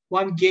 right?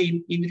 One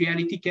game in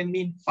reality can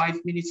mean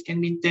 5 minutes, can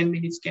mean 10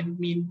 minutes, can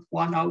mean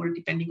 1 hour,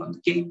 depending on the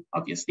game,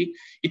 obviously.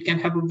 It can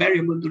have a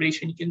variable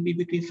duration. It can be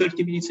between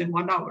 30 minutes and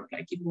 1 hour,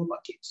 like in mobile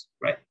games,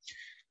 right?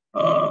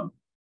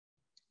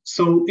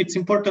 So it's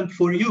important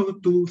for you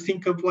to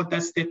think of what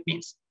that step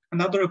means.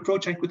 Another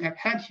approach I could have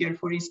had here,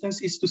 for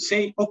instance, is to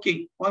say,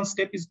 okay, one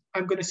step is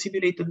I'm going to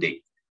simulate a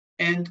day.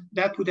 And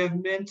that would have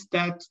meant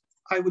that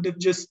I would have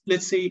just,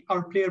 let's say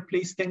our player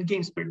plays 10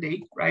 games per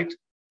day, right?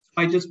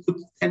 I just put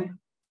 10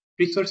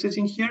 resources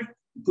in here,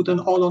 put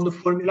them all on the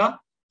formula.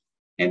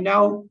 And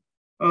now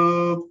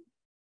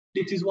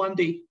this is one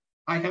day.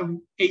 I have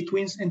 8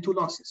 wins and 2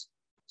 losses.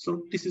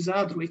 So this is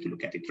another way to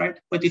look at it, right?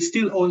 But it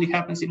still only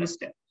happens in a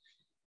step.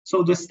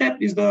 So the step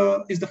is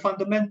the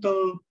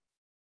fundamental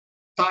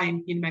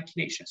time in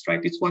Machinations,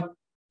 right? It's what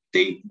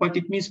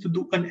it means to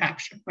do an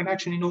action. An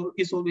action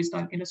is always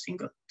done in a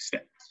single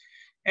step.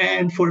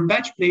 And for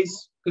batch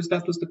plays, because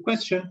that was the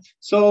question,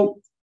 so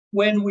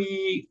when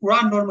we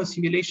run normal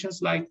simulations,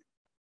 like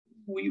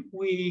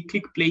we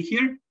click play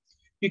here,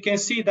 you can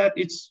see that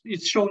it's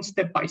shown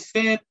step by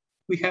step.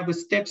 We have a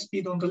step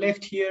speed on the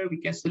left here. We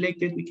can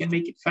select it. We can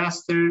make it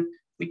faster.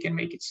 We can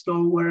make it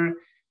slower.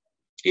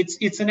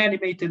 It's an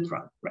animated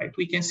run, right?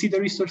 We can see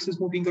the resources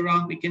moving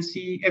around. We can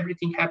see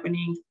everything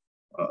happening.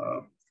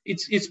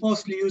 It's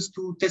mostly used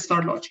to test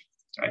our logic,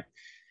 right?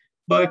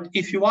 But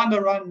if you want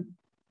to run,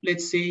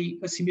 let's say,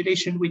 a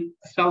simulation with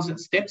 1,000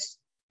 steps,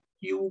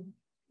 you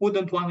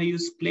wouldn't want to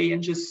use play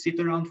and just sit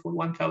around for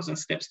 1,000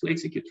 steps to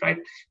execute, right?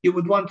 You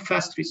would want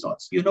fast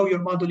results. You know your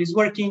model is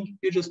working.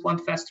 You just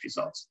want fast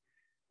results.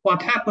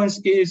 What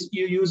happens is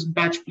you use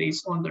batch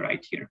plays on the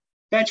right here.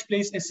 Batch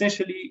plays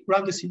essentially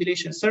run the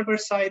simulation server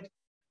side.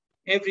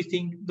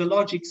 Everything, the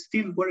logic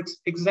still works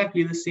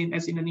exactly the same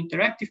as in an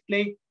interactive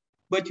play,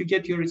 but you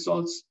get your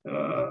results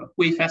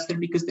way faster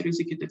because they're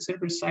executed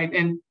server side,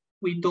 and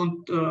we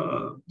don't,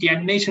 the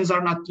animations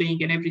are not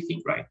playing and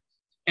everything, right?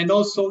 And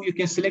also you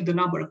can select the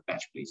number of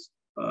batch plays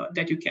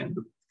that you can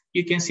do.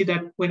 You can see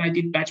that when I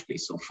did batch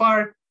plays so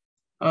far,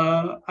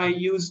 I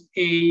used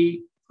a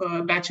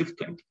batch of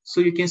 20. So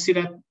you can see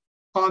that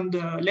on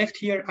the left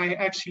here, I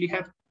actually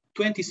have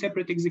 20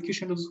 separate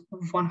executions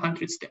of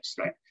 100 steps,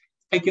 right?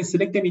 I can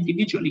select them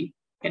individually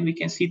and we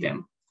can see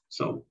them.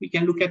 So we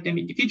can look at them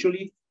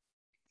individually.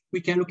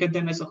 We can look at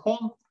them as a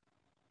whole,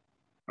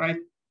 right?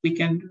 We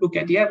can look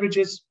at the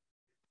averages.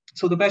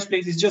 So the batch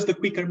plays is just a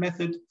quicker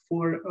method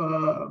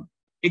for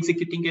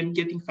executing and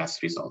getting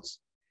fast results.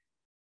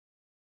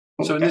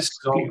 So in this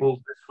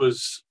example, this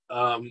was,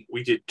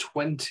 we did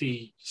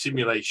 20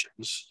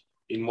 simulations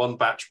in one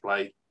batch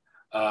play.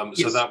 So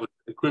yes. that was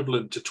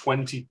equivalent to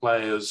 20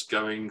 players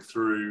going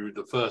through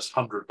the first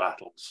 100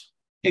 battles.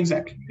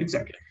 Exactly.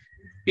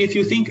 If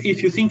you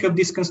think of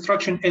this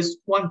construction as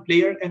one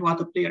player and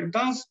what a player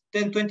does,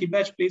 then 20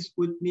 batch plays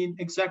would mean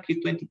exactly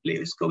 20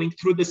 players going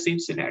through the same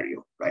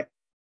scenario, right?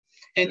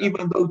 And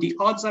even though the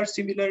odds are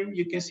similar,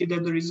 you can see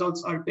that the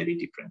results are very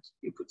different,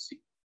 you could see.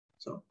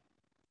 So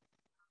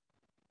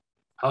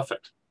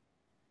perfect.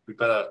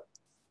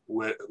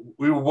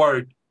 We were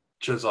worried,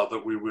 Cesar,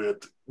 that we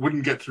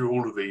wouldn't get through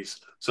all of these.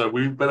 So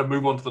we better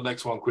move on to the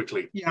next one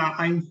quickly. Yeah,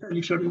 I'm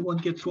fairly sure we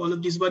won't get through all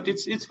of these, but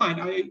it's fine.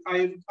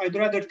 I'd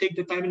rather take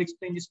the time and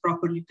explain this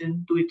properly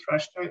than do it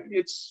rushed.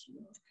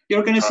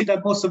 You're going to see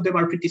that most of them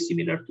are pretty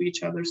similar to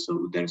each other,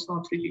 so there's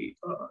not really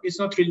it's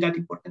not really that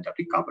important that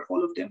we cover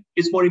all of them.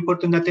 It's more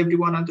important that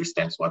everyone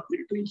understands what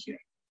we're doing here.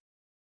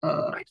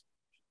 Right.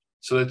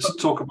 So let's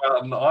talk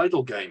about an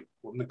idle game.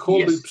 The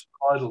core loops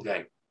idle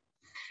game.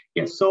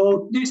 Yes.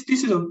 So this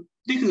is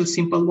a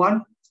simple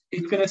one.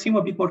 It's going to seem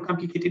a bit more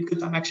complicated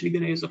because I'm actually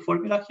going to use a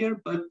formula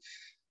here, but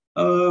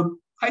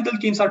idle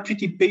games are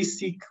pretty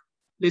basic.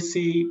 Let's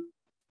say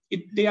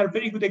they are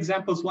very good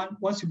examples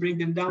once you break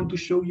them down to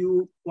show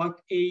you what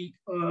a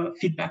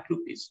feedback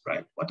loop is,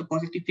 right? What a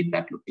positive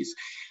feedback loop is.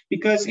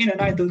 Because in an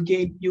idle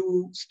game,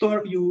 you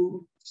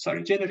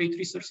generate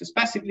resources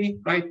passively,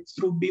 right?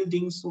 Through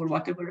buildings or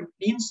whatever it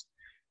means.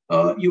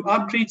 You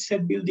upgrade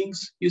said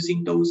buildings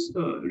using those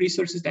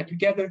resources that you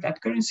gather,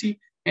 that currency,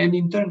 and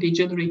in turn, they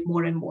generate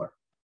more and more.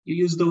 You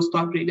use those to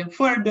upgrade them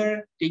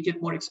further, they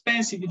get more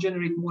expensive, you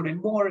generate more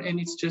and more, and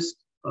it's just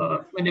a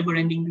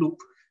never-ending loop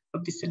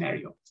of this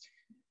scenario.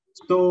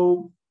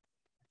 So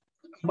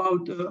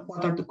about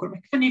what are the core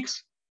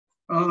mechanics,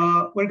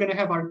 we're going to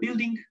have our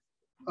building.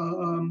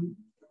 I'm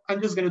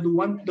just going to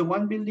do the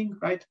one building,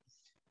 right?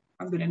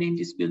 I'm going to name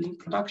this building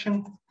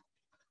production.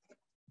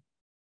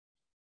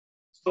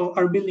 So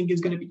our building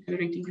is going to be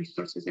generating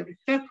resources every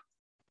step.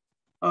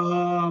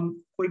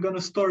 We're going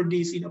to store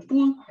these in a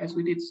pool as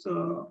we did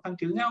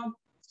until now.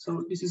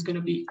 So this is going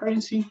to be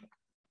currency.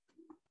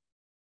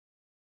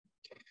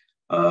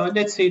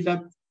 Let's say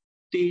that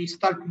they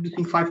start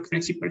producing 5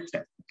 currency per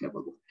step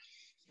level 1.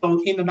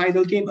 So in an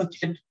idle game,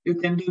 again, you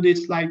can do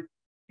this like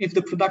if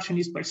the production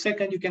is per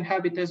second, you can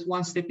have it as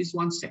 1 step is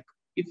 1 sec.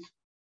 If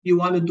you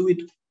want to do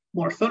it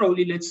more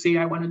thoroughly, let's say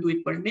I want to do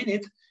it per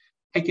minute,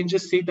 I can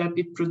just say that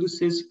it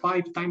produces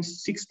 5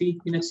 times 60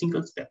 in a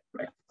single step,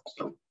 right?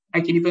 So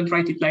I can even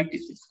write it like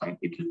this, it's fine.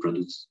 It will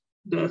produce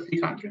the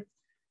 300.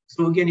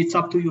 So again, it's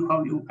up to you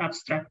how you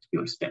abstract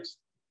your steps.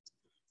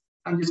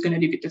 I'm just going to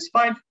leave it as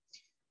 5.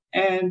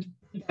 And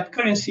that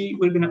currency,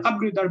 we're going to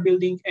upgrade our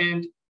building,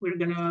 and we're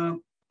going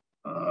to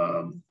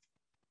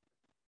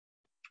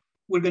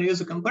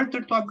use a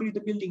converter to upgrade the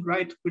building,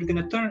 right? We're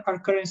going to turn our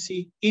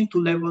currency into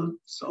level.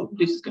 So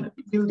this is going to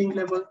be building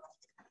level.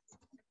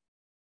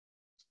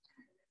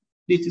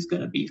 This is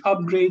going to be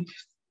upgrade.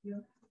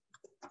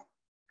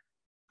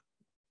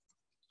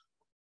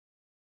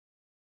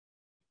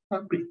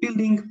 Upgrade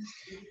building.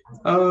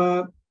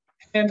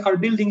 And our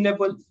building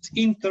level is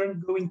in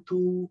turn going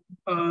to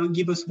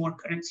give us more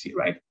currency,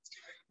 right?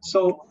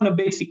 So on a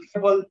basic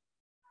level,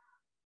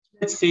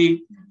 let's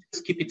say,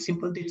 let's keep it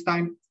simple this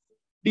time.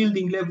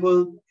 Building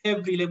level,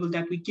 every level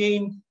that we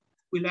gain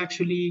will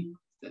actually,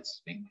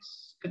 let's make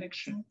this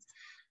connection,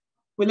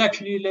 will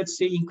actually, let's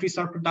say, increase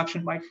our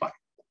production by 5.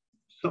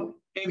 So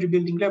every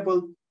building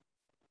level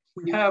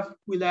we have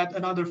will add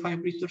another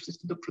 5 resources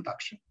to the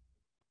production.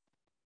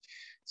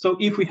 So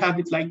if we have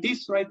it like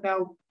this right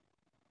now,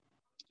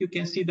 you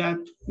can see that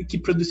we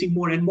keep producing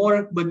more and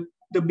more, but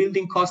the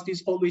building cost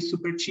is always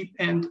super cheap,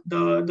 and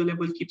the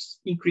level keeps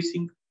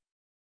increasing,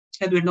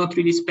 and we're not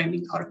really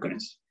spending our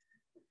currency.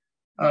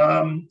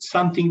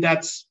 Something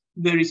that's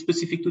very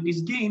specific to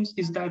these games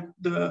is that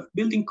the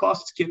building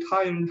costs get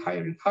higher and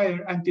higher and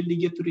higher until they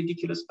get to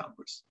ridiculous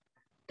numbers.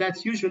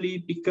 That's usually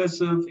because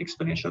of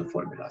exponential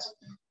formulas.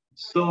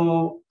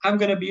 So I'm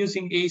going to be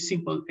using a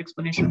simple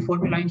exponential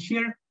formula in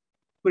here.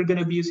 We're going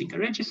to be using a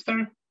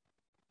register.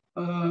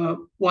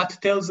 What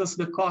tells us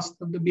the cost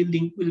of the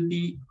building will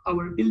be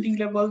our building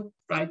level,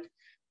 right?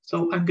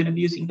 So I'm going to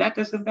be using that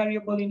as a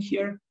variable in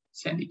here.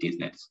 Send it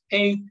in as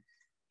A,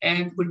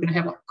 and we're going to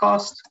have our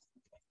cost.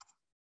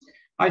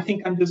 I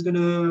think I'm just going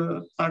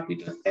to start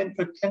with a 10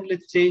 per 10,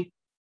 let's say.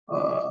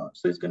 So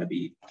it's going to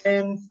be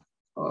 10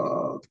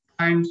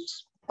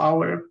 times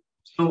power.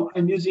 So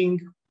I'm using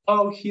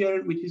power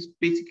here, which is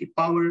basically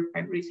power.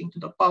 I'm raising to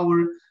the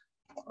power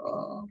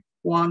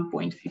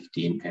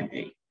 1.15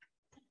 MA.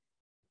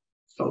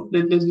 So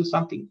let's do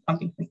something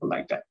simple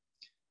like that.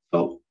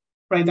 So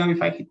right now,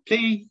 if I hit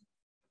play,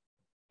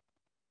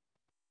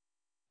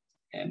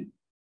 and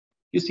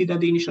you see that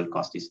the initial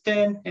cost is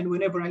 10, and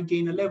whenever I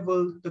gain a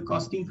level, the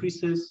cost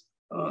increases.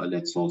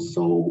 Let's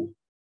also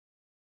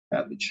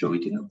have it show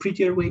it in a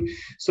prettier way.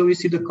 So we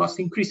see the cost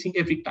increasing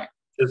every time.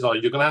 You're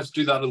going to have to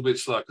do that a little bit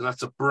slow, because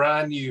that's a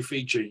brand new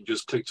feature you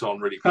just clicked on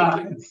really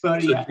quickly.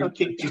 Sorry, so yeah,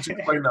 okay. Just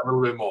explain that a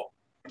little bit more.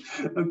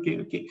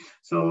 Okay.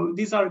 So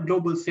these are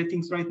global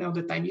settings right now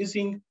that I'm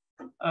using.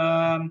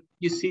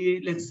 You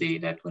see, let's say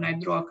that when I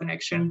draw a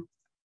connection,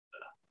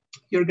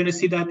 you're going to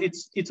see that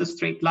it's a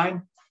straight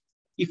line.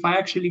 If I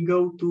actually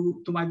go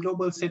to my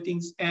global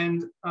settings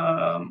and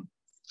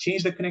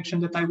change the connection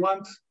that I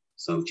want,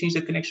 so change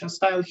the connection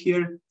style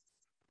here.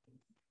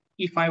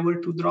 If I were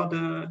to draw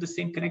the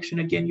same connection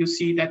again, you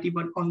see that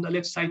even on the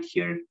left side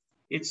here,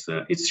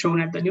 it's shown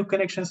at the new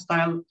connection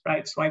style,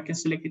 right? So I can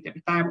select it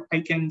every time.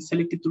 I can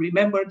select it to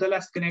remember the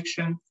last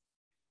connection.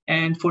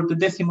 And for the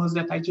decimals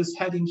that I just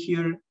had in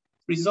here,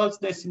 results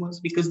decimals,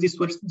 because this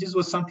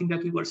was something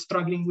that we were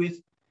struggling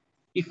with.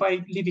 If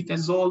I leave it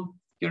as all,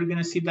 you're going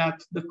to see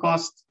that the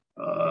cost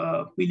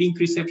will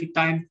increase every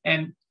time,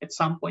 and at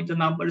some point the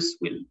numbers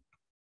will,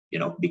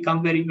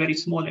 become very, very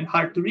small and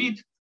hard to read.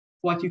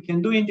 What you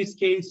can do in this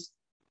case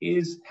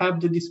is have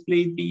the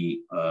display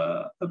be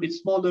a bit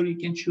smaller. You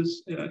can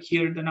choose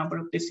here the number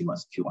of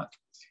decimals if you want.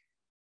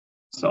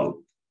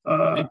 So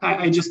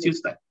I just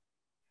use that.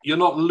 You're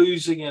not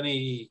losing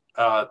any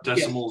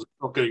decimals,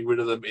 yes. Not getting rid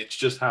of them. It's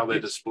just how they're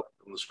displayed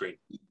on the screen.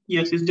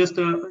 Yes, it's just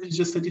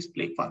a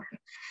display function.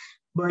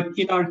 But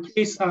in our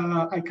case,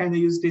 I kind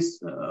of use this.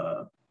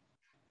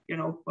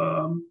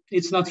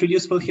 It's not really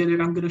useful here,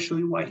 and I'm going to show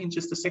you why in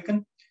just a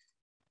second.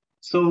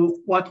 So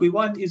what we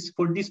want is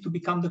for this to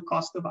become the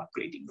cost of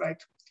upgrading,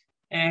 right?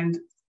 And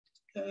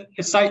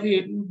aside,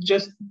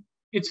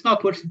 it's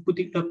not worth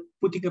putting a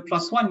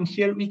 +1 in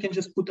here. We can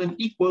just put an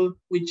equal,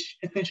 which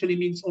essentially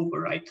means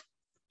overwrite.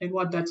 And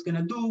what that's going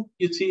to do,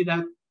 you see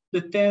that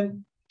the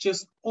 10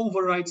 just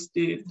overwrites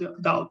the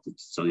output.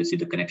 So you see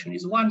the connection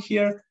is 1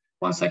 here.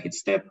 Once I hit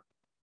step,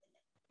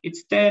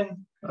 it's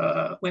 10.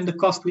 When the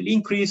cost will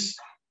increase,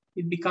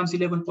 it becomes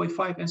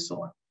 11.5 and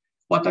so on.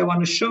 What I want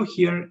to show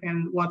here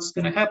and what's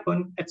going to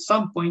happen at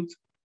some point,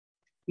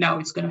 now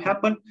it's going to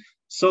happen.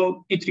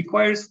 So it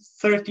requires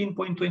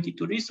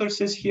 13.22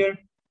 resources here.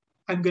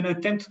 I'm going to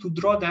attempt to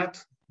draw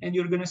that, and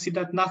you're going to see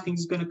that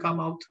nothing's going to come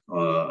out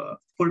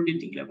for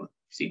building level.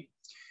 See?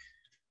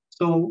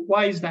 So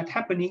why is that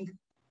happening?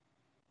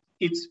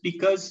 It's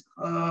because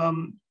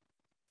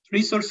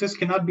resources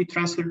cannot be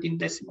transferred in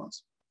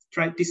decimals,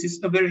 right? This is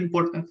a very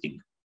important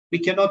thing. We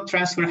cannot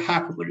transfer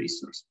half of a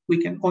resource.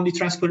 We can only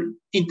transfer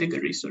integer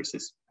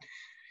resources.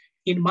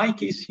 In my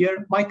case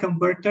here, my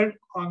converter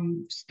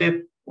on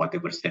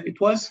whatever step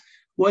it was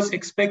was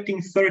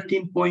expecting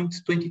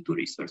 13.22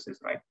 resources,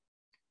 right?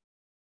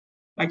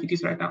 Like it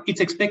is right now. It's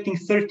expecting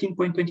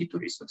 13.22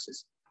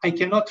 resources. I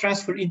cannot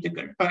transfer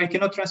integer, I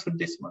cannot transfer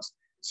decimals.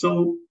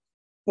 So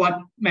what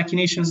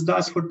Machinations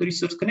does for the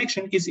resource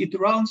connection is it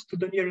rounds to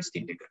the nearest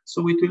integer.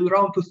 So it will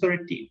round to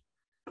 13.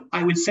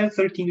 I will send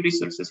 13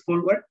 resources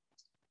forward,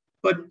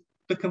 but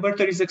the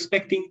converter is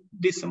expecting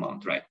this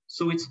amount, right?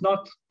 So it's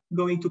not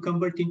going to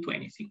convert into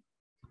anything.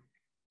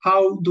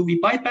 How do we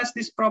bypass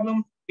this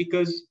problem?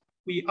 Because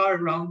we are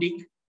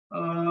rounding.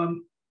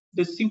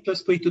 The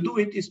simplest way to do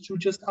it is to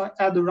just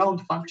add a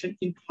round function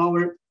into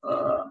our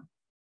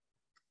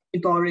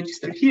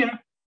register here,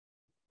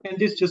 and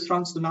this just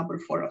rounds the number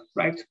for us,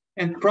 right?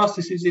 And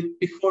processes it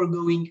before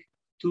going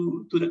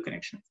to the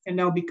connection. And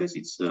now because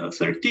it's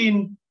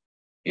 13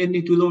 and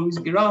it will always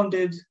be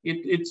rounded,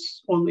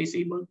 it's always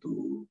able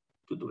to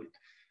do it.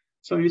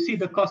 So you see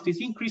the cost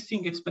is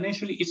increasing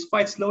exponentially. It's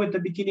quite slow at the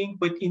beginning,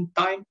 but in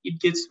time it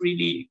gets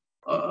really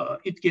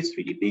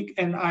big.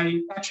 And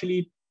I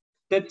actually,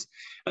 that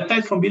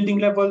aside from building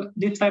level,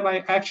 this time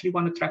I actually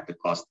want to track the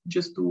cost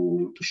just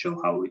to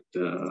show how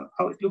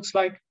it looks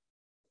like.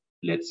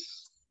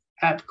 Let's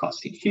add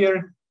cost in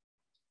here,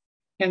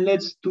 and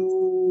let's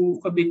do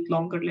a bit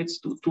longer. Let's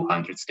do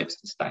 200 steps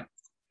this time.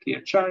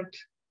 Clear chart.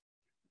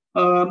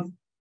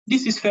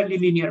 This is fairly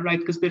linear, right?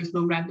 Because there's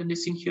no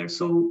randomness in here.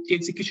 So the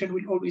execution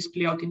will always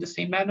play out in the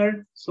same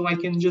manner. So I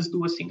can just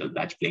do a single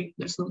batch play.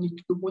 There's no need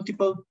to do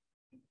multiple.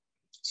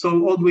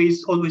 So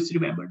always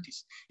remember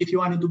this. If you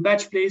want to do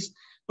batch plays,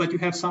 but you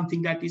have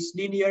something that is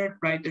linear,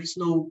 right? There's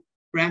no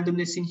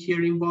randomness in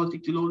here involved.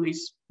 It will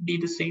always be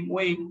the same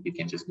way. You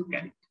can just look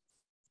at it.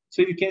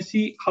 So you can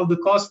see how the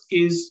cost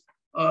is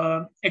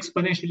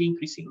exponentially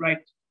increasing, right?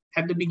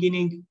 At the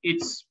beginning,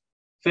 it's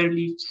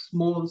fairly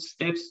small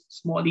steps,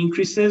 small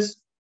increases,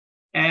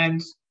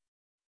 and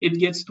it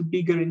gets to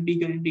bigger and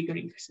bigger and bigger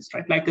increases,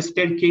 right? Like a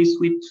staircase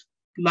with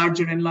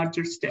larger and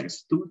larger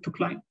stairs to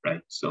climb,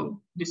 right?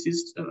 So this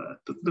is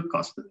the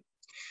cost of it.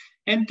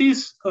 And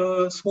this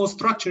small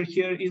structure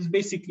here is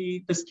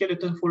basically the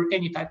skeleton for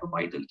any type of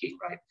idle game,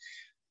 right?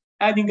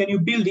 Adding a new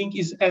building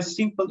is as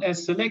simple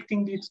as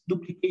selecting this,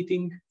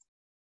 duplicating,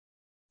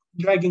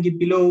 dragging it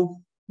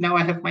below. Now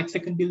I have my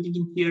second building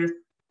in here.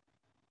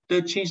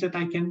 The change that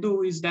I can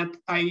do is that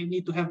I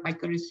need to have my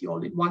currency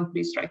all in one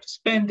place, right, to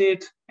spend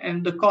it.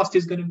 And the cost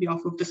is going to be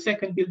off of the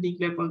second building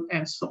level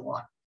and so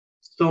on.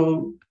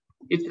 So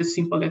it's as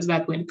simple as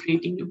that when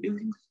creating new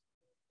buildings.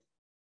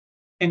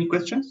 Any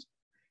questions?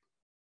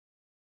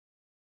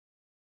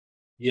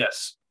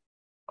 Yes,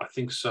 I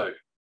think so.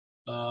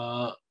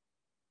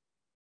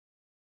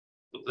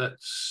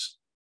 Let's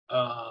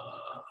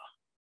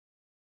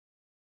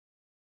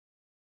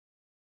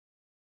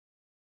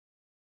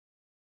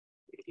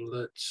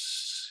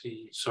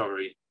see.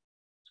 Sorry.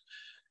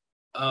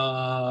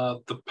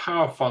 The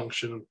power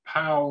function,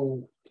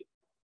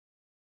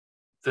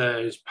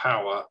 there's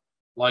power,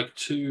 like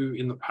 2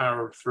 in the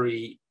power of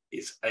 3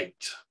 is 8.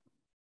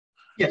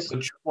 Yes.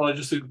 So want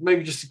to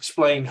maybe just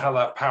explain how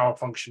that power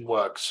function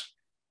works?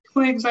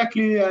 Well,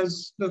 exactly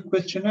as the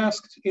question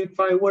asked, if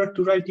I were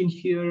to write in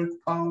here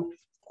power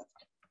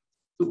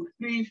 2,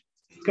 3,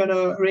 it's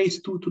gonna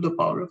raise 2 to the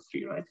power of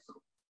 3, right? So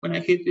when I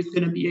hit, it's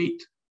gonna be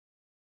 8.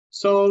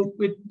 So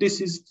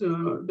this is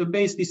the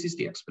base, this is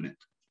the exponent.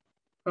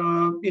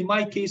 In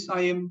my case,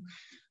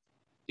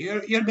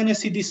 you're gonna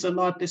see this a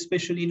lot,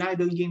 especially in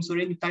idle games or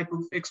any type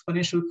of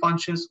exponential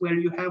functions where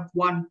you have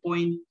 1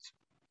 point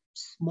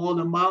small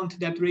amount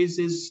that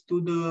raises to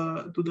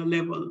the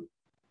level.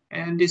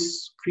 And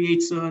this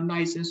creates a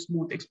nice and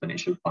smooth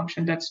exponential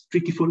function that's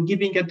pretty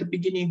forgiving at the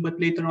beginning, but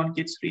later on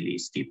gets really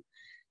steep.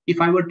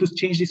 If I were to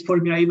change this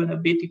formula even a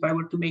bit, if I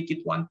were to make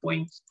it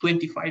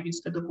 1.25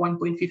 instead of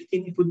 1.15,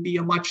 it would be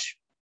a much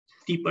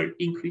steeper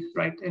increase,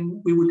 right?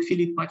 And we would feel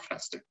it much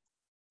faster.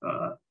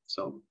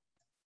 So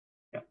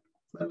yeah,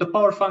 but the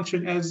power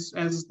function, as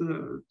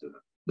the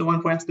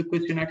one who asked the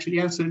question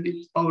actually answered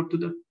it,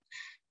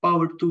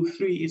 power 2,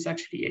 3 is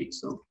actually 8.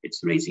 So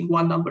it's raising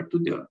one number to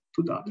the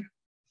other.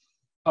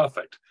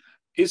 Perfect.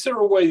 Is there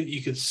a way that you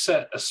could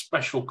set a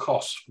special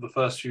cost for the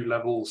first few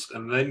levels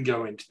and then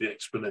go into the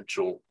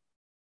exponential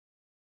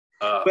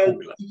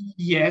formula?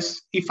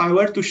 Yes. If I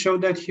were to show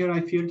that here,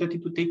 I fear that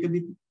it would take a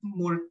bit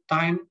more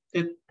time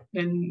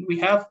than we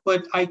have,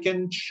 but I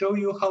can show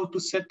you how to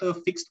set a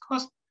fixed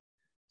cost.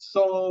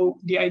 So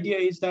the idea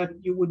is that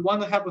you would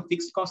want to have a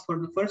fixed cost for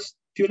the first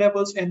few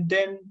levels, and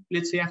then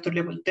let's say after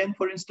level 10,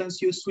 for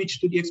instance, you switch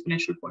to the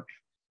exponential formula.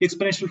 The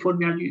exponential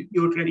formula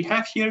you already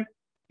have here.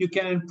 You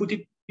can put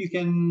it, you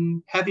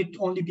can have it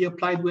only be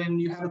applied when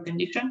you have a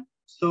condition.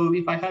 So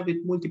if I have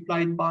it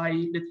multiplied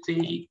by, let's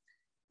say,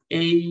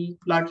 a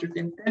larger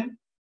than 10,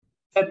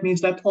 that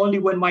means that only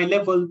when my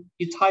level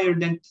is higher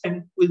than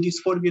 10 will this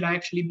formula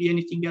actually be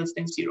anything else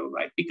than 0,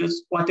 right?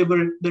 Because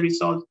whatever the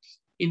result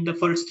in the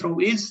first row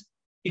is,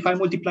 if I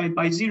multiply it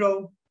by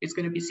 0, it's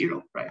going to be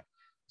 0, right?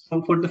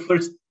 So for the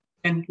first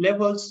 10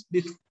 levels,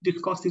 this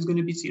cost is going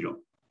to be 0.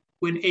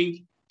 When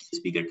a is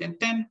bigger than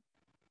 10,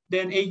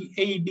 then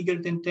a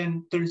bigger than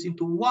 10 turns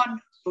into 1.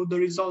 so the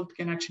result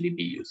can actually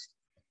be used.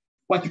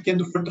 What you can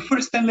do for the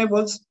first 10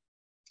 levels,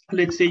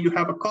 let's say you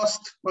have a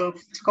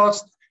fixed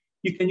cost,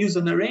 you can use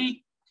an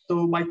array.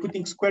 So by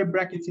putting square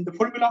brackets in the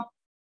formula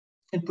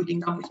and putting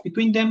numbers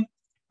between them,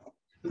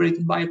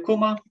 separated by a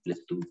comma,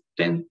 let's do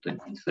 10,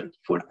 20, 30,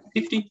 40,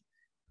 50.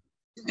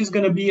 This is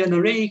going to be an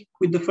array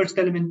with the first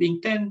element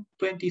being 10,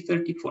 20,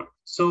 30, 40.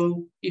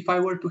 So if I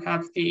were to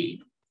have a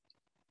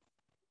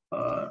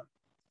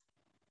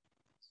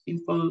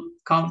simple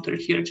counter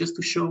here just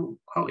to show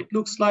how it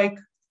looks like,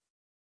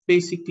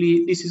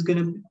 basically this is going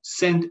to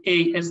send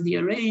A as the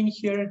array in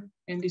here,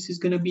 and this is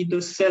going to be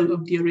the cell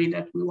of the array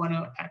that we want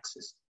to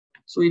access.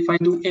 So if I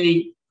do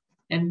A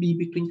and B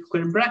between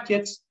square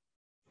brackets,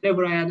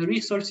 whenever I add a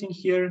resource in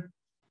here,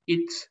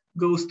 it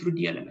goes through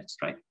the elements,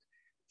 right?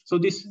 So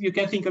this, you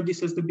can think of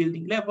this as the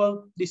building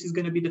level. This is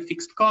going to be the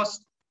fixed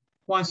cost.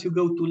 Once you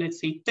go to,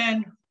 let's say,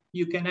 10,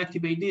 you can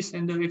activate this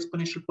and the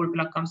exponential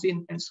formula comes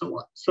in and so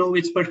on. So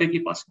it's perfectly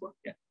possible.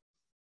 Yeah.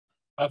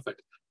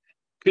 Perfect.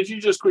 Could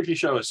you just quickly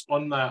show us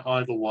on that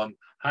idle one,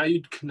 how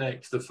you'd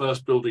connect the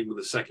first building with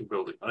the second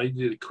building? I know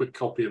you did a quick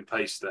copy and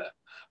paste there,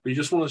 but you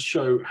just want to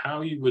show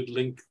how you would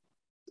link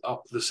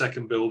up the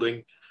second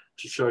building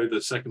to show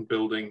the second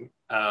building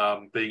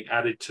being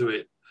added to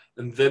it.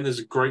 And then there's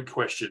a great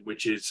question,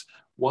 which is,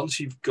 once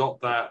you've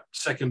got that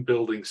second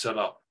building set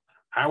up,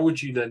 how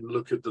would you then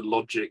look at the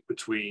logic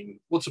between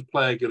what's a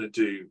player going to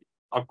do,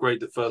 upgrade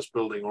the first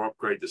building or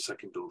upgrade the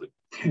second building?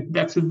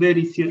 That's a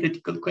very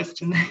theoretical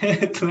question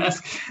to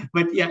ask.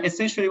 But yeah,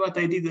 essentially what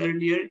I did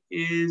earlier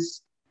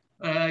is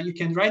you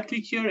can right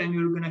click here and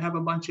you're going to have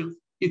a bunch of,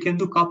 you can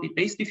do copy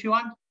paste if you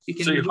want. You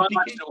can so you duplicate.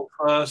 highlight it all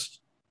first,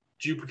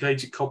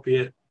 duplicate it, copy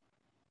it.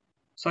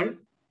 Sorry?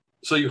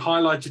 So you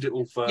highlighted it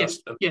all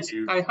first. Yes,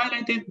 I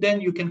highlighted,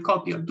 then you can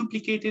copy or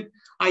duplicate it.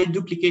 I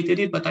duplicated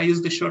it, but I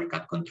used the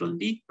shortcut Control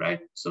D,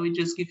 right? So it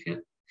just gives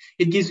you,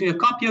 it gives me a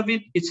copy of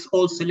it. It's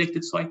all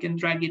selected, so I can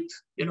drag it,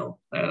 you know,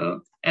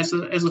 as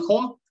a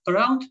whole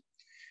around.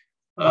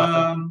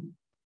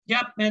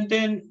 Yeah, and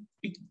then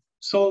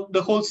so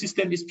the whole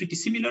system is pretty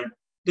similar.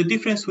 The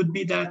difference would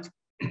be that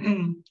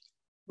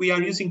we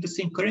are using the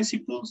same currency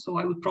pool, so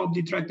I would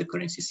probably drag the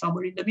currency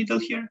somewhere in the middle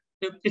here.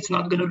 It's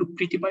not going to look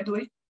pretty, by the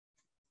way.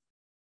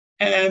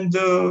 And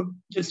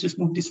just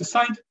move this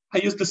aside. I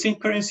use the same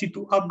currency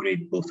to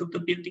upgrade both of the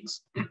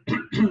buildings.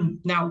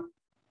 Now,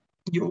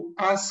 you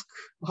ask,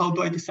 how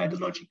do I decide the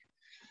logic?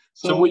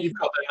 So what you've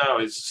got there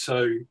now is,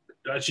 so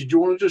actually, do you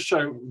want to just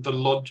show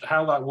the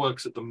how that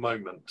works at the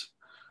moment?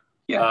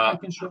 Yeah, I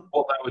can show.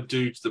 What that would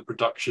do to the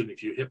production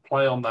if you hit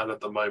play on that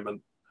at the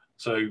moment.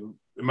 So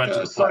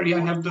imagine. Sorry, I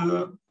have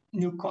the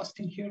new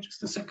cost in here.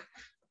 Just a second.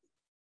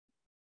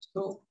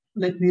 So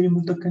let me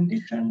remove the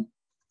condition.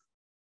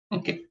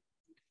 Okay.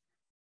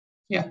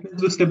 Yeah,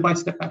 let's do step by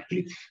step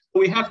actually.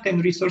 We have 10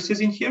 resources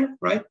in here,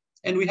 right?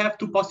 And we have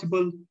two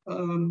possible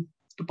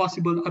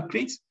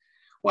upgrades.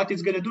 What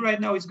it's going to do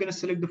right now is going to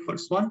select the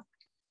first one.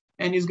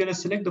 And it's going to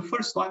select the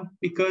first one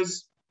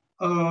because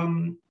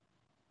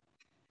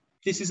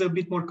this is a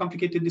bit more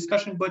complicated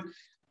discussion, but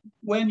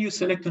when you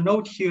select a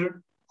node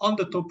here on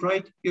the top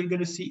right, you're going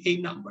to see a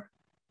number.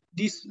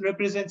 This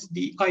represents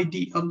the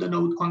ID of the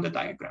node on the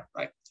diagram,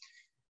 right?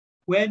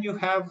 When you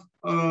have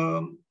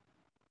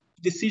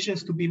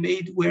decisions to be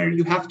made where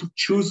you have to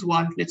choose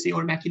one, let's say,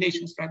 or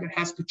Machinations rather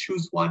has to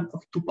choose one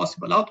of two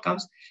possible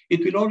outcomes,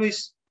 it will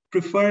always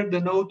prefer the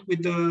node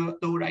with the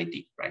lower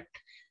ID, right?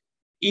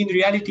 In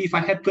reality, if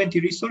I had 20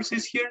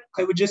 resources here,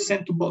 I would just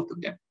send to both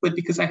of them. But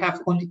because I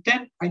have only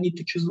 10, I need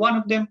to choose one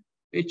of them.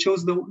 It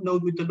chose the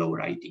node with the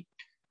lower ID,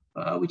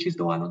 which is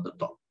the one on the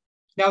top.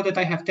 Now that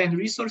I have 10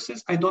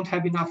 resources, I don't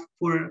have enough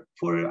for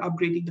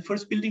upgrading the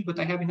first building, but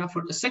I have enough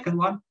for the second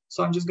one.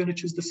 So I'm just going to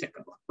choose the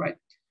second one, right?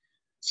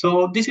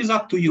 So this is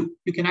up to you.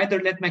 You can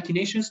either let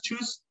Machinations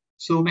choose.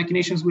 So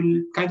Machinations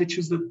will kind of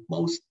choose the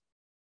most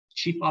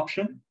cheap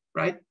option,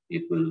 right?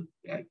 It will,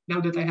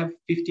 now that I have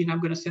 15, I'm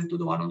going to send to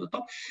the one on the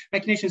top.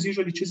 Machinations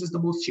usually chooses the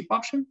most cheap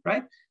option,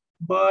 right?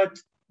 But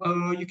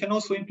you can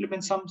also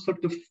implement some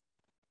sort of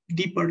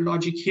deeper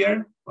logic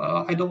here.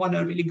 I don't want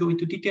to really go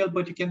into detail,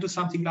 but you can do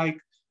something like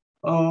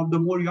the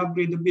more you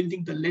upgrade the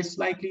building, the less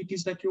likely it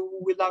is that you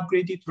will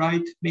upgrade it,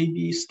 right?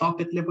 Maybe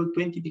stop at level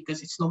 20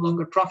 because it's no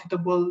longer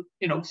profitable,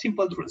 you know,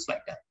 simple rules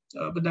like that.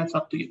 But that's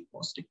up to you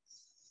mostly.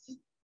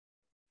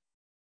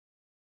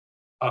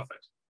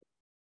 Perfect.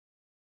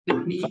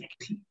 Let me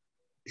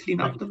clean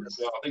up the list.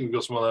 I think we've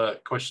got some other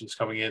questions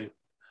coming in.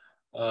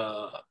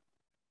 Yeah,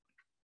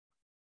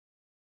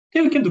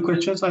 we can do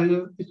questions.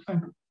 It's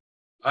fine.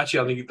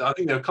 Actually, I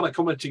think they're kind of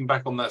commenting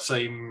back on that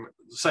same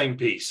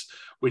piece,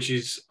 which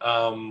is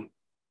someone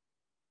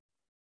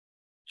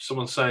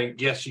saying,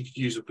 yes, you could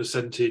use a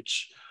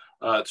percentage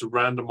to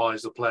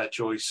randomize the player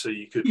choice. So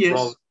you could,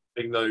 rather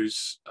than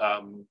those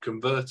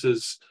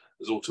converters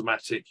as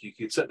automatic, you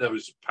could set them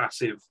as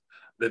passive,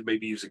 then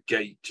maybe use a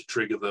gate to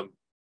trigger them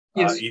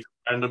either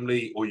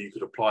randomly, or you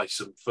could apply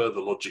some further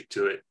logic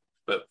to it.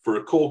 But for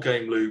a core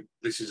game loop,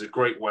 this is a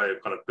great way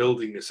of kind of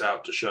building this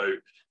out to show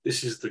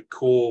this is the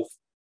core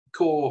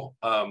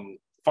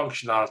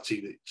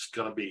functionality that's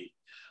going to be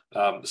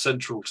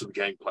central to the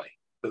gameplay.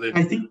 But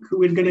I think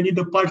we're going to need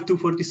a part 2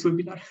 for this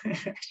webinar.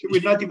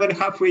 We're not even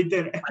halfway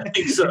there. I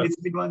think so. And it's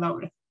been 1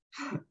 hour.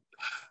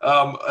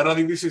 And I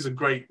think this is a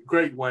great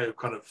way of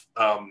kind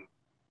of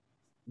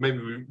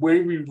maybe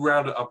we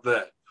round it up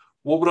there.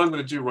 What I'm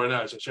going to do right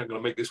now is actually I'm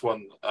going to make this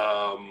one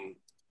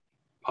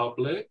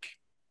public,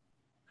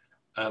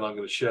 and I'm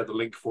going to share the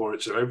link for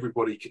it so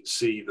everybody can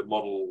see the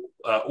model,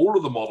 all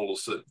of the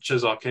models that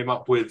Cesar came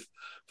up with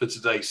for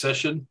today's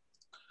session.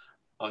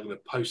 I'm going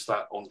to post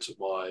that onto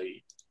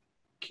my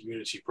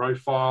community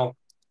profile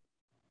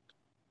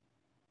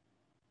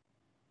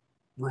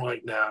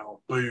right now.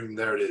 Boom,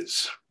 there it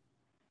is.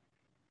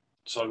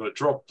 So I'm going to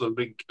drop the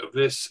link of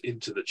this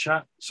into the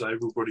chat so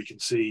everybody can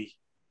see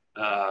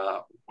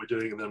what we're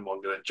doing, and then I'm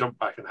going to jump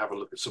back and have a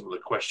look at some of the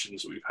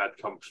questions that we've had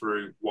come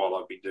through while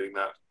I've been doing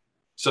that.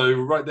 So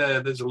right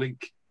there's a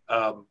link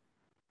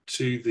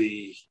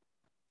to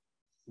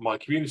my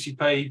community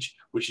page,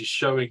 which is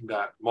showing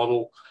that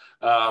model.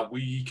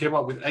 We came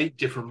up with 8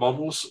 different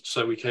models.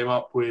 So we came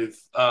up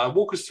with,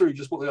 walk us through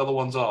just what the other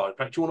ones are. In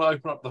fact, do you want to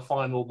open up the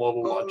final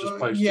model I just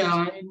posted?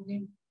 Yeah,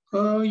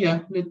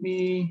 let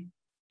me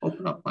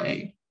open up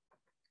my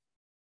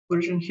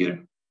version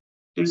here.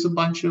 There's a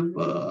bunch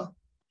of,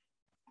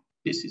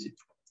 this is it.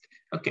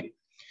 Okay.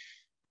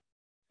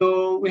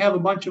 So we have a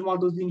bunch of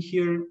models in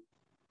here.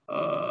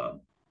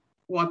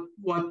 What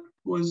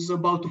was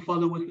about to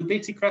follow was the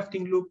basic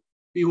crafting loop.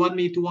 Do you want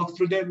me to walk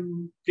through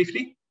them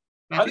briefly?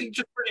 I think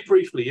just pretty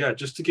briefly, yeah,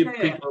 just to give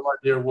people an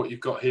idea of what you've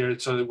got here,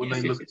 so that when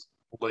they look,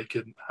 they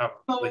can have.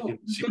 So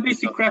the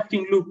basic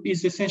crafting loop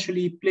is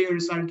essentially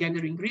players are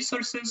gathering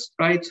resources,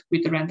 right,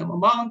 with a random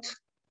amount.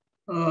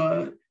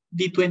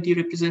 D20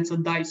 represents a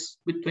dice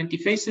with 20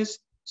 faces.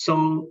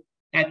 So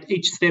at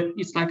each step,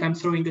 it's like I'm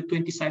throwing a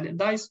 20-sided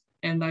dice,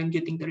 and I'm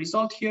getting the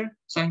result here.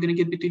 So I'm going to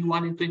get between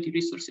 1 and 20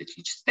 resources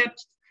each step.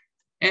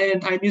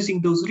 And I'm using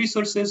those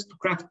resources to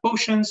craft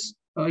potions.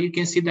 You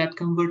can see that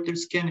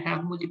converters can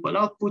have multiple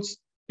outputs,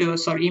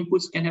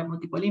 inputs can have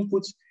multiple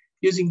inputs,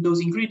 using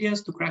those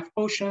ingredients to craft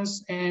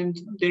potions. And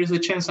there's a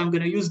chance I'm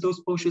going to use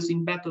those potions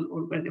in battle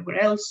or wherever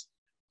else.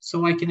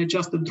 So I can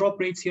adjust the drop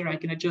rates here. I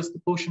can adjust the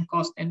potion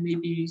cost and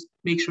maybe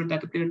make sure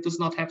that the player does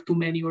not have too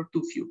many or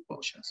too few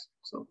potions.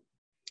 So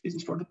this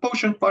is for the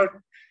potion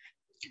part.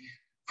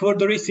 For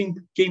the racing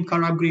game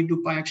car upgrade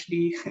loop, I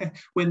actually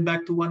went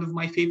back to one of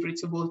my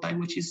favorites of all time,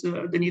 which is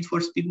the Need for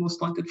Speed Most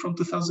Wanted from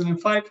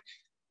 2005,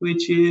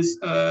 which is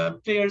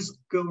players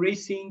go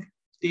racing.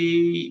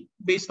 They,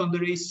 based on the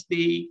race,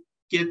 they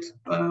get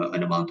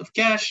an amount of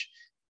cash.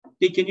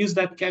 They can use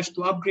that cash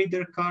to upgrade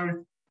their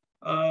car.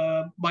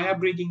 By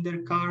upgrading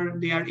their car,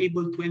 they are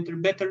able to enter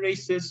better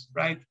races,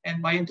 right?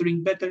 And by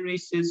entering better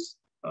races,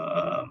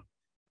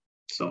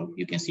 so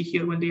you can see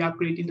here when they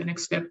upgrade in the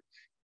next step,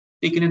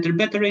 they can enter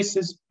better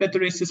races. Better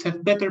races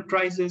have better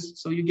prizes,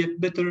 so you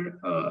get better,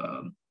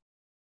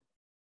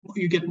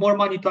 you get more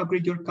money to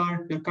upgrade your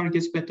car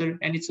gets better,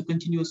 and it's a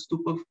continuous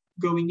loop of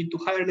going into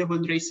higher level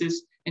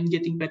races and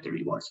getting better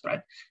rewards,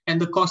 right?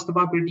 And the cost of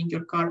upgrading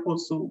your car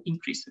also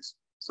increases.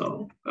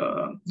 So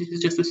this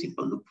is just a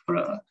simple loop for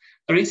a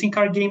racing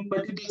car game,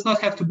 but it does not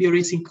have to be a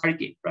racing car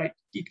game, right?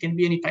 It can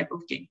be any type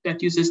of game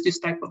that uses this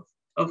type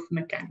of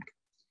mechanic.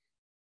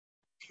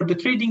 For the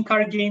trading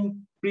car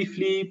game,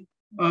 briefly,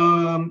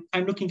 I'm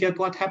looking at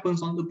what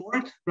happens on the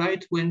board,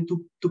 right? When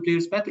two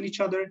players battle each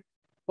other.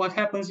 What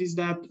happens is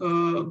that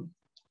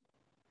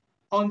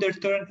on their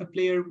turn, a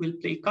player will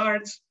play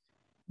cards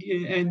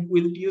and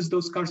will use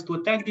those cards to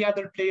attack the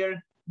other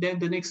player. Then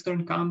the next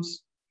turn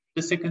comes,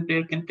 the second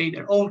player can play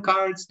their own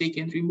cards. They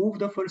can remove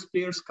the first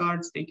player's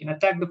cards. They can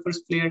attack the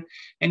first player.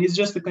 And it's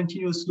just a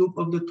continuous loop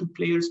of the 2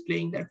 players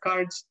playing their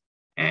cards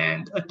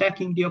and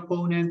attacking the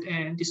opponent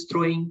and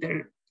destroying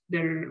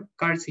their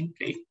cards in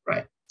play,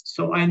 right?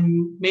 So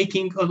I'm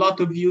making a lot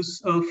of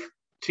use of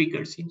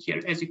triggers in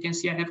here. As you can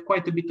see, I have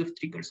quite a bit of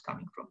triggers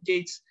coming from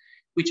gates,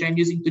 which I'm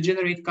using to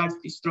generate cards,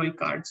 destroy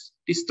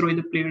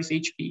the player's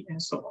HP,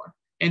 and so on.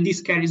 And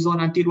this carries on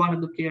until one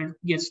of the players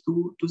gets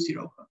to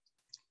 0.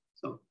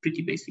 So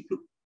pretty basic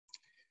loop.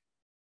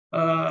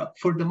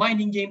 For the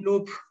mining game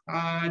loop,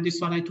 this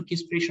one I took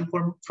inspiration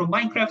from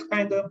Minecraft,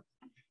 kind of.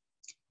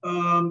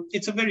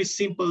 It's a very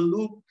simple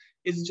loop.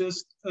 It's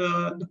just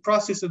the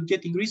process of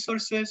getting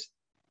resources,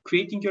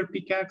 creating your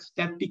pickaxe.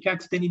 That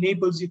pickaxe then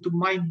enables you to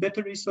mine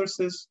better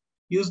resources,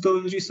 use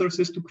those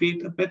resources to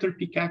create a better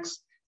pickaxe,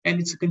 and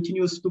it's a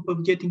continuous loop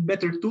of getting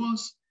better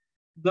tools,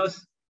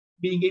 thus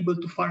being able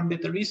to farm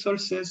better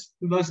resources,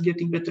 thus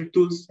getting better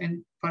tools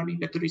and farming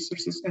better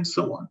resources, and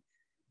so on.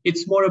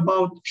 It's more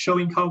about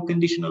showing how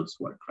conditionals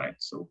work, right?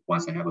 So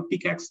once I have a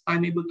pickaxe,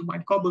 I'm able to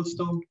mine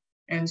cobblestone,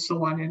 and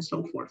so on and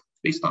so forth,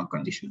 based on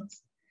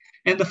conditionals.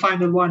 And the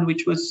final one,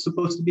 which was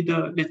supposed to be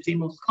the, let's say,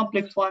 most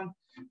complex one,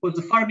 was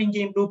the farming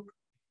game loop,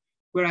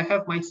 where I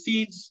have my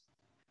seeds.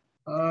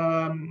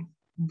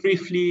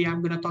 Briefly,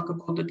 I'm going to talk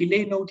about the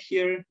delay node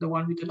here, the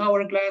one with an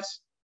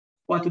hourglass.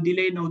 What the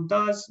delay node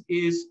does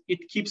is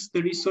it keeps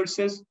the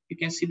resources. You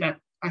can see that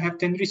I have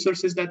 10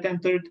 resources that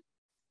entered,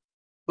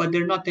 but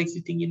they're not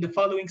exiting in the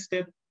following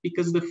step.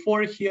 because the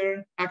 4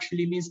 here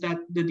actually means that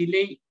the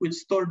delay will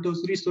store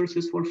those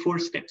resources for 4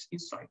 steps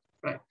inside,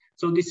 right?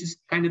 So this is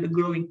kind of the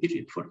growing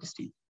period for the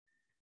seed.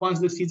 Once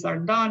the seeds are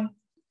done,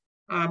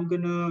 I'm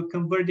gonna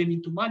convert them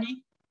into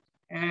money,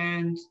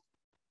 and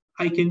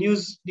I can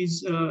use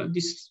this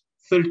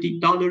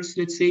 $30,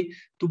 let's say,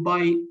 to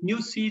buy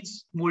new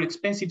seeds, more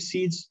expensive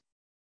seeds,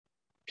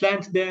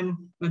 plant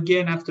them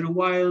again after a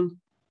while.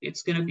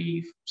 It's gonna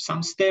be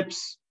some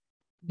steps.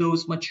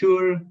 Those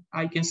mature,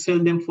 I can sell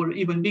them for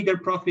even bigger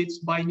profits,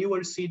 buy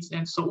newer seeds,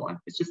 and so on.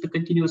 It's just a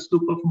continuous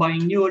loop of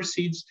buying newer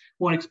seeds,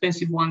 more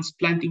expensive ones,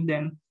 planting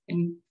them,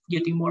 and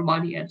getting more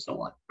money, and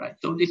so on, right?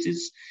 So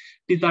these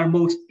are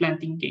most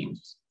planting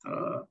games,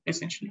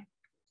 essentially.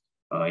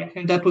 Yeah,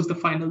 and that was the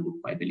final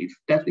loop, I believe,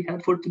 that we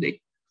had for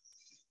today.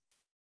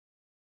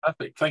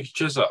 Perfect. Thank you,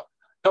 Cesar.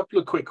 A couple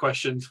of quick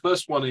questions.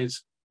 First one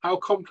is, how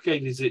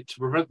complicated is it to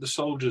prevent the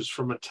soldiers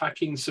from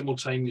attacking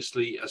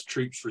simultaneously as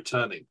troops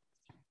returning?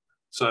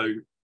 So,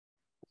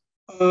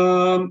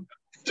 not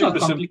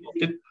complicated.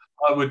 Simple.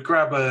 I would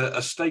grab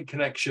a state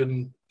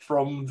connection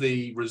from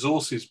the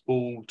resources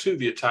pool to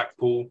the attack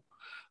pool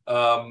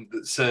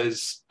that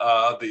says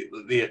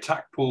the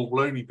attack pool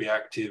will only be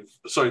active.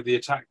 Sorry, the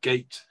attack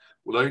gate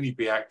will only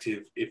be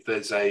active if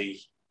there's a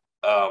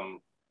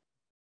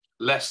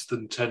less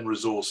than 10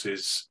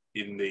 resources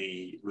in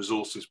the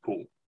resources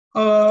pool.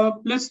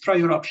 Let's try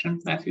your option,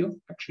 Matthew,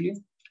 actually.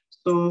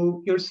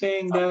 So you're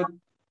saying that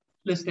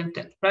less than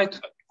 10, right?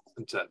 Less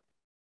than 10.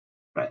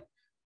 Right.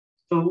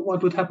 So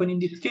what would happen in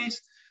this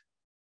case?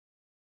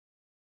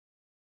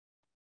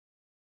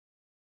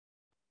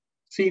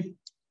 See,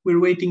 we're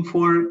waiting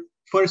for,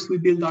 first we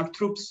build our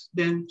troops,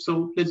 then,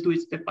 so let's do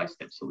it step by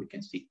step so we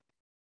can see.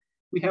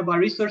 We have our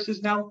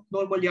resources now.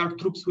 Normally our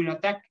troops will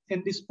attack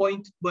at this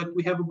point, but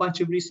we have a bunch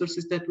of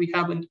resources that we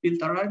haven't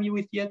built our army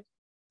with yet.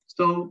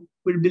 So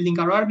we're building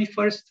our army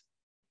first,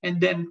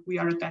 and then we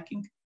are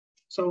attacking.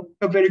 So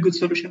a very good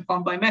solution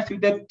found by Matthew.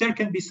 That there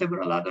can be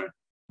several other,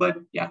 but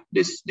yeah,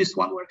 this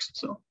one works.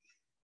 So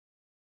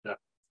yeah,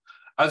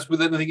 as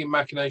with anything in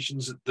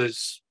Machinations,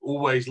 there's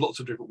always lots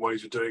of different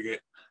ways of doing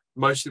it.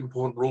 Most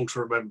important rule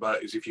to remember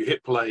is if you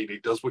hit play and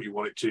it does what you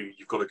want it to,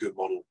 you've got a good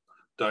model.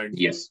 Don't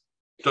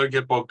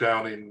get bogged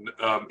down in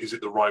is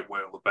it the right way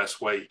or the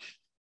best way.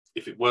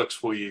 If it works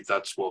for you,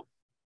 that's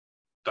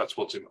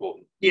what's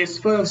important. Yes,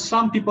 for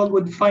some people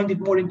would find it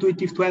more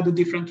intuitive to add a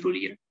different rule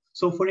here.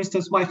 So for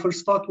instance, my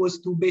first thought was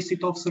to base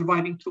it off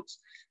surviving troops.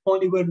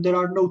 Only where there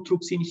are no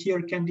troops in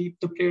here can the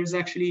players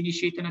actually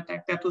initiate an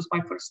attack. That was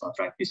my first thought,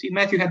 right? You see,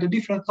 Matthew had a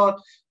different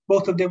thought.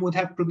 Both of them would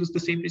have produced the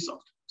same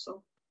result.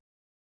 So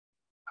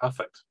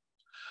perfect.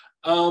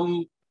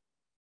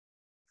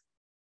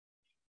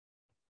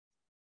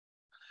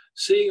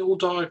 Seeing all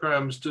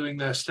diagrams doing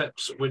their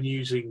steps when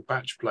using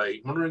batch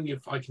play, wondering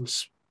if I can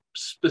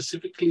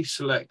specifically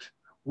select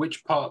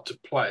which part to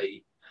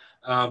play,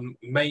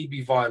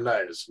 maybe via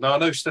layers. Now, I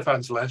know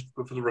Stefan's left,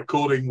 but for the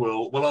recording,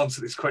 we'll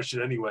answer this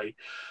question anyway.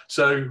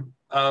 So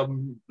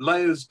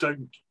layers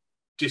don't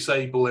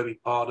disable any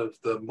part of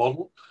the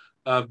model.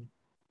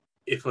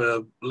 If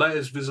a layer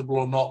is visible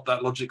or not,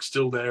 that logic's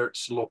still there,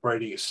 it's still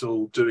operating, it's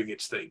still doing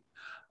its thing.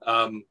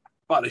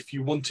 But if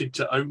you wanted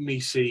to only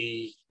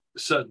see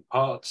certain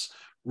parts,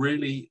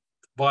 really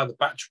via the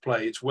batch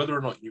play, it's whether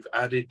or not you've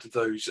added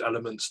those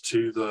elements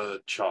to the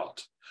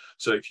chart.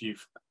 So if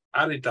you've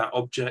added that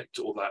object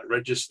or that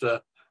register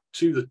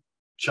to the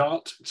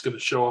chart, it's going to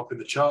show up in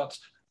the chart,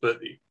 but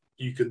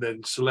you can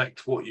then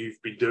select what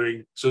you've been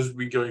doing. So as we've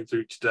been going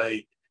through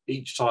today,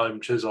 each time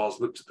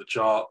Cesar's looked at the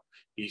chart,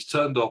 he's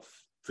turned off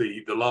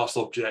the last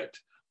object,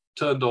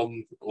 turned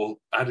on or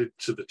added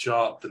to the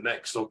chart the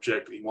next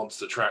object he wants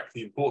to track,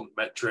 the important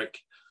metric,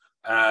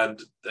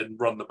 and then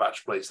run the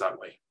batch plays that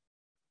way.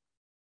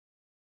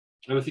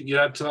 Anything you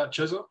add to that,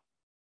 Cesar?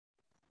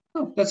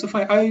 No, that's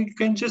fine. I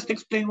can just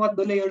explain what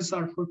the layers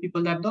are for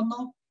people that don't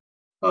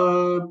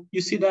know.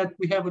 You see that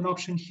we have an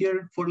option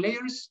here for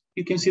layers.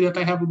 You can see that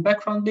I have a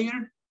background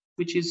layer,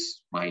 which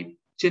is my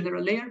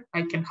general layer.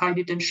 I can hide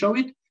it and show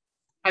it.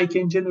 I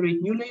can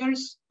generate new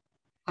layers,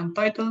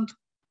 untitled.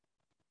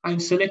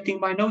 I'm selecting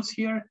my nodes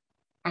here.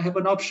 I have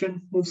an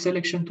option, move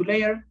selection to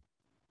layer.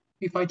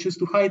 If I choose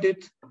to hide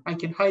it, I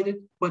can hide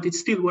it, but it's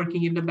still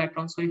working in the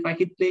background. So if I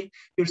hit play,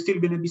 you're still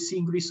going to be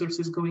seeing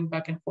resources going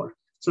back and forth.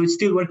 So it's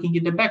still working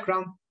in the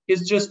background.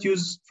 It's just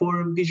used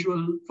for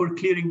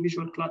clearing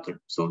visual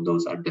clutter. So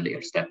those are the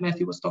layers that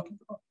Matthew was talking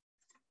about.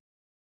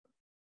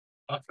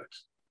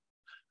 Perfect.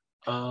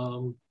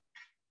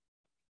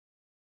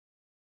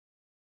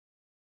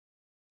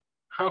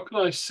 How can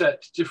I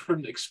set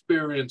different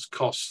experience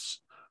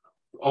costs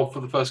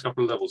for the first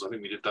couple of levels? I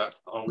think we did that.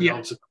 We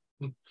answered.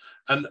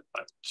 And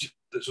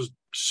this was a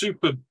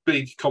super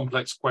big,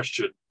 complex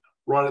question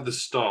right at the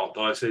start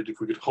that I said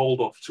if we could hold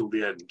off till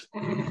the end.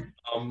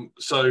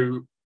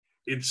 So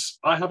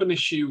I have an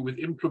issue with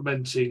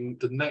implementing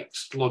the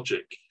next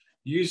logic.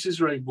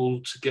 Users are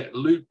able to get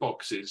loot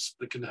boxes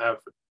that can have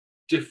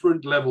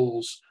different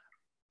levels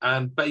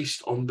and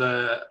based on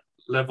their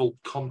level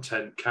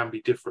content can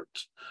be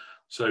different.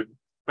 So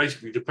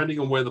basically, depending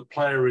on where the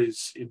player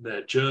is in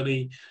their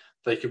journey,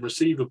 they can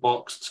receive a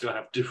box that's going to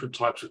have different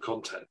types of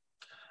content.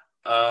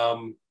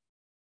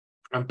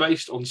 And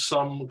based on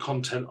some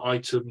content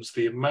items,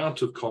 the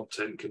amount of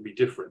content can be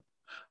different.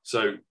 So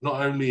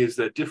not only is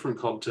there different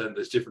content,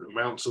 there's different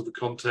amounts of the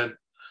content.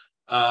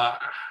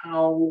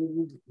 How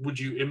would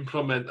you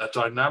implement a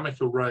dynamic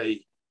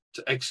array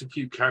to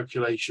execute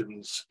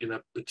calculations in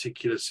a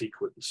particular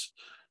sequence?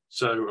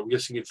 So I'm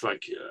guessing it's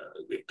like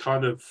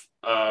kind of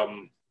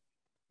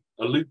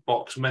a loot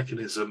box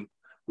mechanism,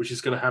 which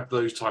is going to have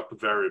those type of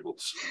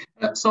variables.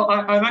 So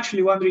I'm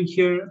actually wondering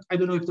here, I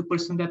don't know if the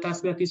person that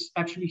asked that is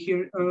actually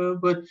here,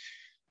 but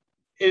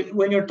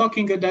when you're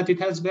talking that it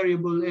has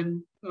variable and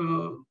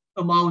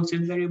amounts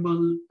and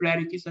variable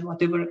rarities and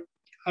whatever,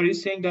 are you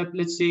saying that,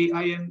 let's say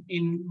I am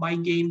in my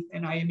game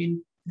and I am in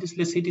this,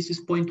 let's say this is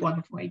 0.1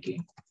 of my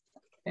game.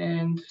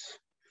 And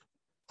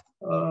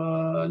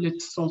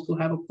let's also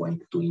have a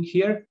 0.2 in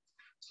here.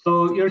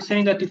 So you're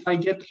saying that if I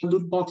get a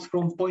loot box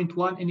from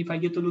 0.1 and if I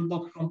get a loot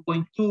box from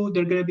 0.2,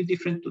 they're going to be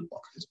different loot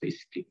boxes,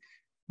 basically.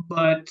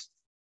 But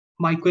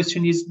my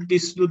question is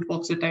this loot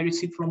box that I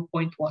received from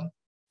 0.1.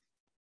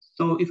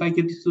 So if I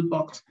get this loot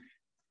box,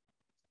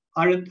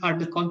 are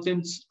the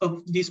contents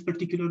of this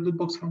particular loot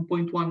box from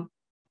 0.1,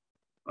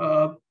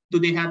 do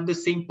they have the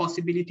same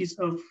possibilities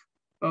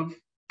of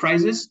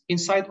prizes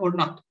inside or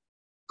not?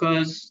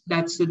 Because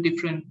that's a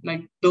different,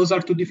 like those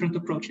are two different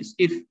approaches.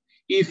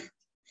 If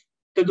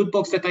the loot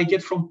box that I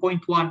get from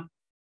 0.1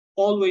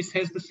 always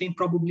has the same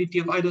probability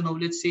of, I don't know,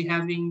 let's say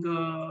having,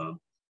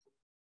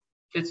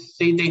 let's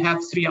say they have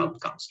 3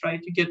 outcomes,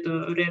 right? You get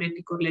a rare,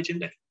 epic, or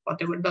legendary,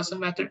 whatever, doesn't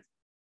matter.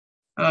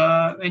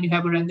 And you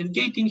have a random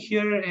gate in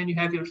here, and you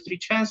have your 3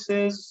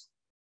 chances.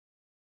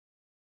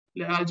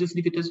 I'll just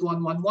leave it as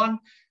 1, 1, 1.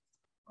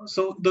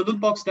 So the loot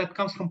box that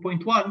comes from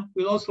 0.1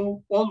 will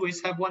also always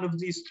have one of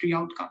these 3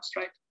 outcomes,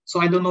 right? So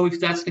I don't know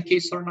if that's the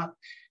case or not.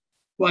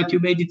 What you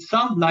made it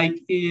sound like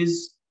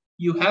is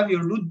you have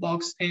your loot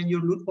box, and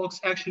your loot box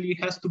actually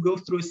has to go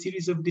through a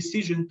series of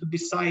decisions to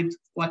decide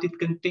what it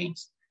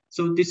contains.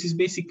 So this is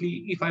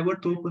basically, if I were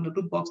to open a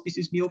loot box, this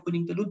is me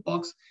opening the loot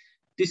box.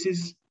 This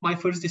is my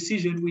first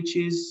decision, which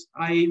is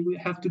I will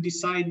have to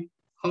decide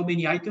how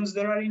many items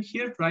there are in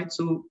here, right?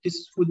 So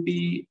this would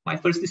be my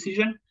first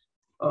decision,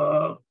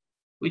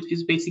 which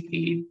is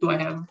basically, do I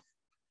have,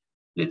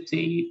 let's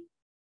say,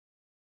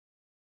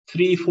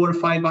 3, 4,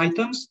 5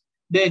 items?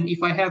 Then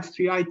if I have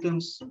 3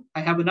 items,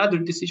 I have another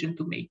decision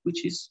to make,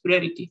 which is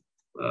rarity.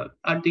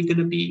 Are they going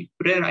to be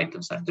rare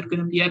items? Are they going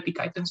to be epic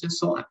items, and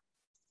so on?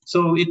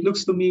 So it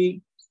looks to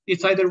me,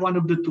 it's either one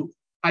of the two.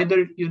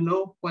 Either you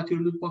know what your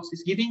loot box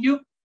is giving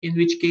you, in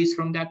which case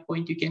from that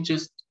point you can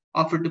just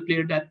offer the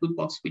player that loot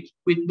box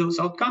with those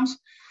outcomes,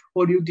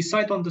 or you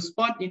decide on the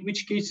spot, in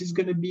which case it's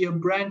going to be a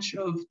branch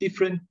of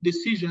different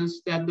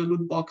decisions that the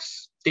loot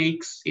box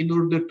takes in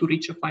order to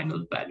reach a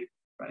final value,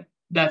 right?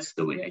 That's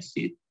the way I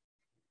see it.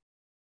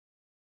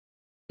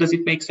 Does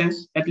it make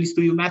sense, at least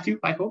to you, Matthew?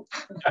 I hope.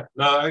 Yeah,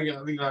 no,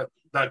 I think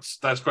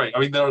that's great. I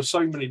mean, there are so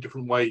many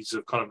different ways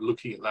of kind of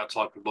looking at that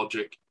type of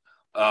logic,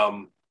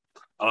 and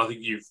I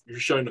think you've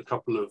shown a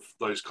couple of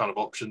those kind of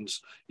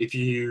options. If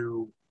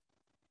you,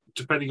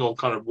 depending on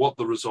kind of what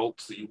the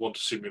results that you want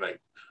to simulate.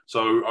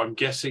 So I'm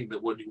guessing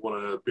that what you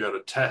want to be able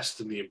to test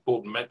and the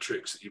important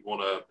metrics that you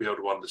want to be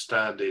able to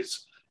understand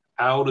is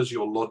how does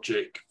your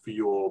logic for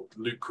your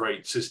loot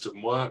crate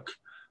system work,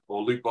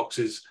 or loot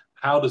boxes?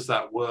 How does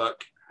that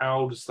work?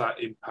 How does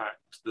that impact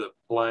the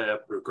player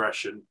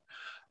progression?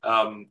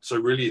 So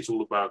really it's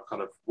all about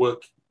kind of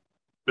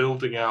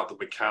building out the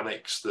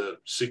mechanics that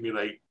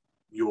simulate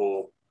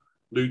your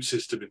loot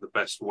system in the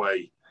best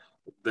way.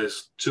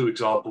 There's 2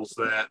 examples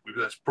there.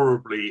 There's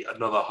probably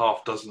another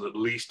half dozen at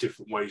least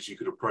different ways you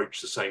could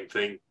approach the same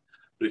thing.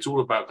 But it's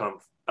all about kind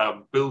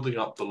of building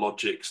up the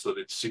logic so that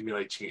it's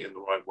simulating it in the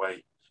right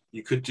way.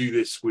 You could do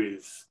this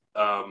with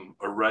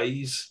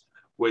arrays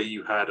where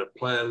you had a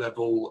player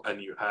level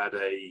and you had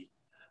a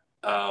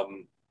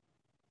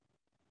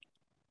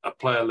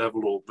player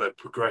level or their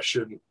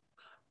progression.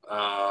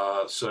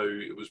 So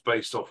it was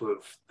based off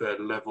of their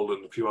level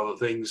and a few other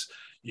things.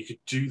 You could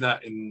do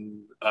that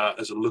in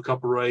as a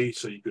lookup array.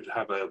 So you could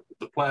have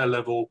the player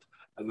level,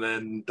 and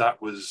then that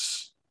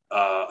was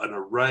an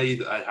array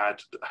that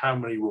had how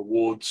many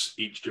rewards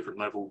each different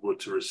level were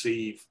to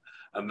receive,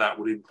 and that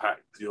would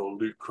impact your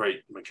loot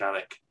crate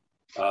mechanic.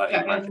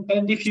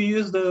 And if you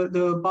use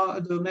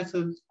the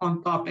method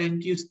on top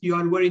and you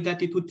are worried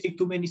that it would take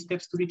too many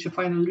steps to reach a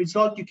final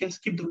result, you can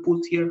skip the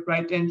pools here,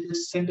 right? And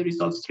just send the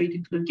results straight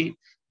into the gate,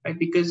 right?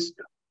 Because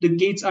the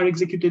gates are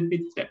executed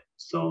mid-step.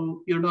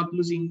 So you're not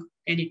losing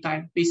any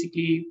time.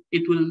 Basically,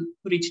 it will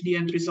reach the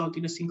end result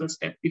in a single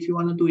step if you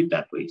want to do it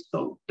that way.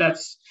 So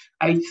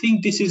I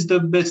think this is the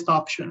best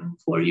option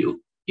for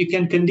you. You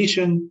can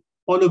condition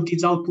all of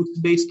these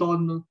outputs based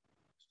on,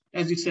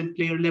 as you said,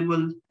 player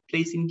level,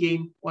 place in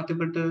game,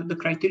 whatever the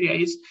criteria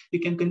is. You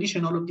can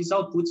condition all of these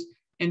outputs,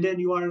 and then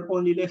you are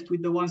only left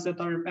with the ones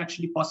that are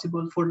actually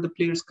possible for the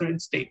player's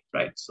current state,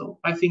 right? So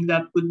I think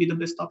that would be the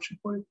best option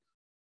for it.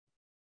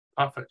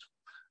 Perfect.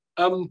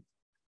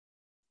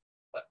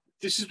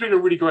 this has been a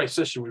really great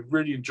session. We've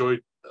really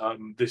enjoyed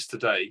this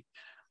today.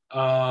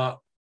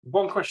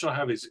 One question I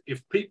have is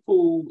if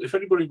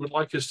anybody would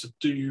like us to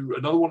do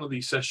another one of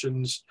these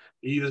sessions,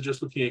 either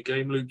just looking at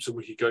game loops and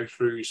we could go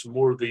through some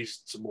more of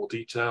these in some more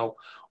detail,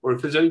 or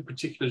if there's any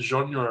particular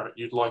genre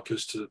you'd like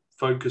us to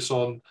focus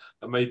on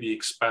and maybe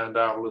expand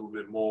out a little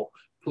bit more,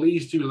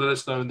 please do let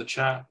us know in the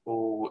chat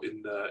or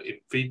in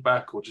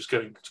feedback, or just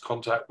get into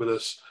contact with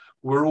us.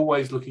 We're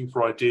always looking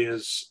for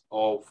ideas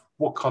of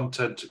what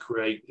content to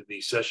create in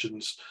these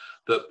sessions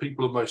that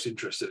people are most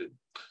interested in.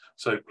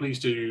 So please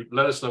do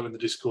let us know in the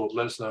Discord,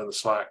 let us know in the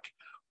Slack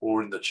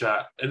or in the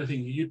chat,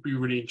 anything you'd be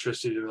really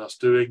interested in us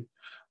doing.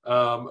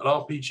 An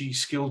RPG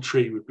skill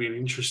tree would be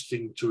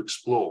interesting to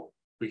explore.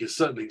 We can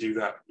certainly do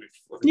that. We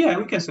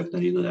can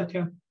certainly do that,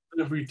 yeah. I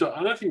don't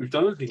think we've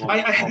done anything on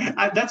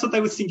that. That's what I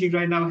was thinking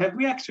right now. Have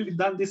we actually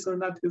done this or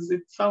not? Because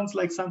it sounds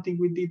like something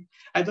we did.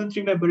 I don't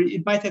remember.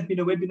 It might have been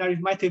a webinar. It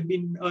might have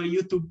been a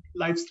YouTube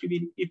live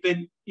streaming,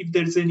 if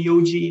there's any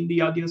OG in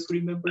the audience who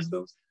remembers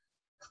those.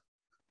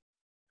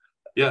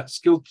 Yeah,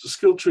 skill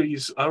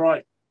trees. All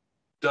right,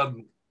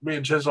 done. Me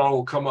and Cesar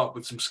will come up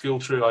with some skill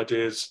tree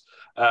ideas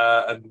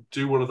and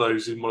do one of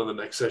those in one of the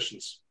next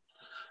sessions.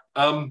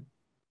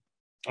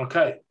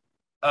 Okay,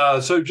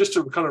 so just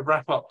to kind of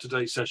wrap up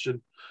today's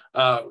session,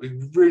 we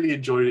really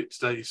enjoyed it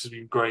today. This has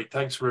been great.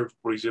 Thanks for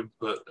everybody's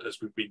input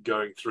as we've been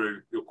going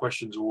through. Your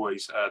questions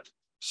always add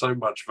so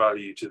much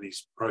value to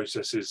these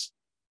processes.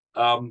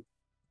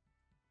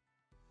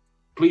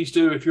 Please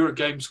do, if you're at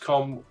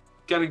Gamescom,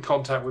 get in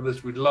contact with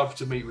us. We'd love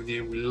to meet with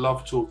you. We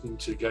love talking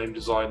to game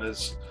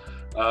designers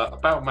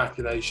about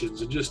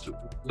Machinations, and just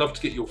love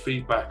to get your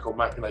feedback on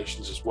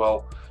Machinations as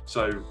well.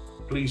 So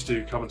please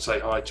do come and say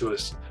hi to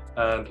us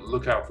and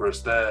look out for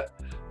us there.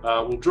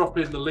 We'll drop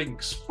in the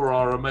links for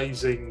our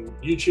amazing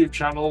YouTube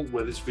channel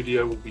where this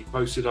video will be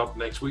posted up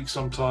next week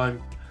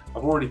sometime.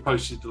 I've already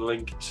posted the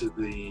link to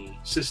the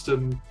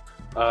system.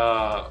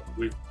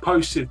 We've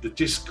posted the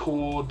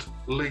Discord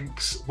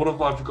links. What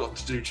have I forgotten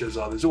to do,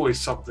 Cesar? There's always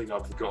something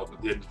I've forgotten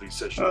at the end of these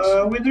sessions.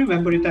 We'll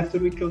remember it after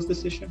we close the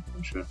session,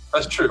 I'm sure.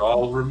 That's true.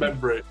 I'll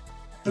remember it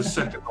the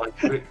second I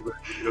click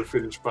the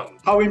finish button.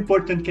 How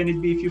important can it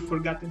be if you've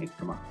forgotten it?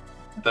 Come on.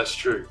 That's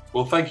true.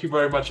 Well, thank you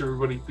very much,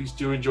 everybody. Please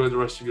do enjoy the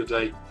rest of your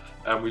day,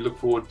 and we look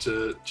forward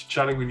to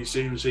chatting with you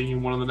soon and seeing you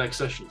in one of the next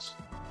sessions.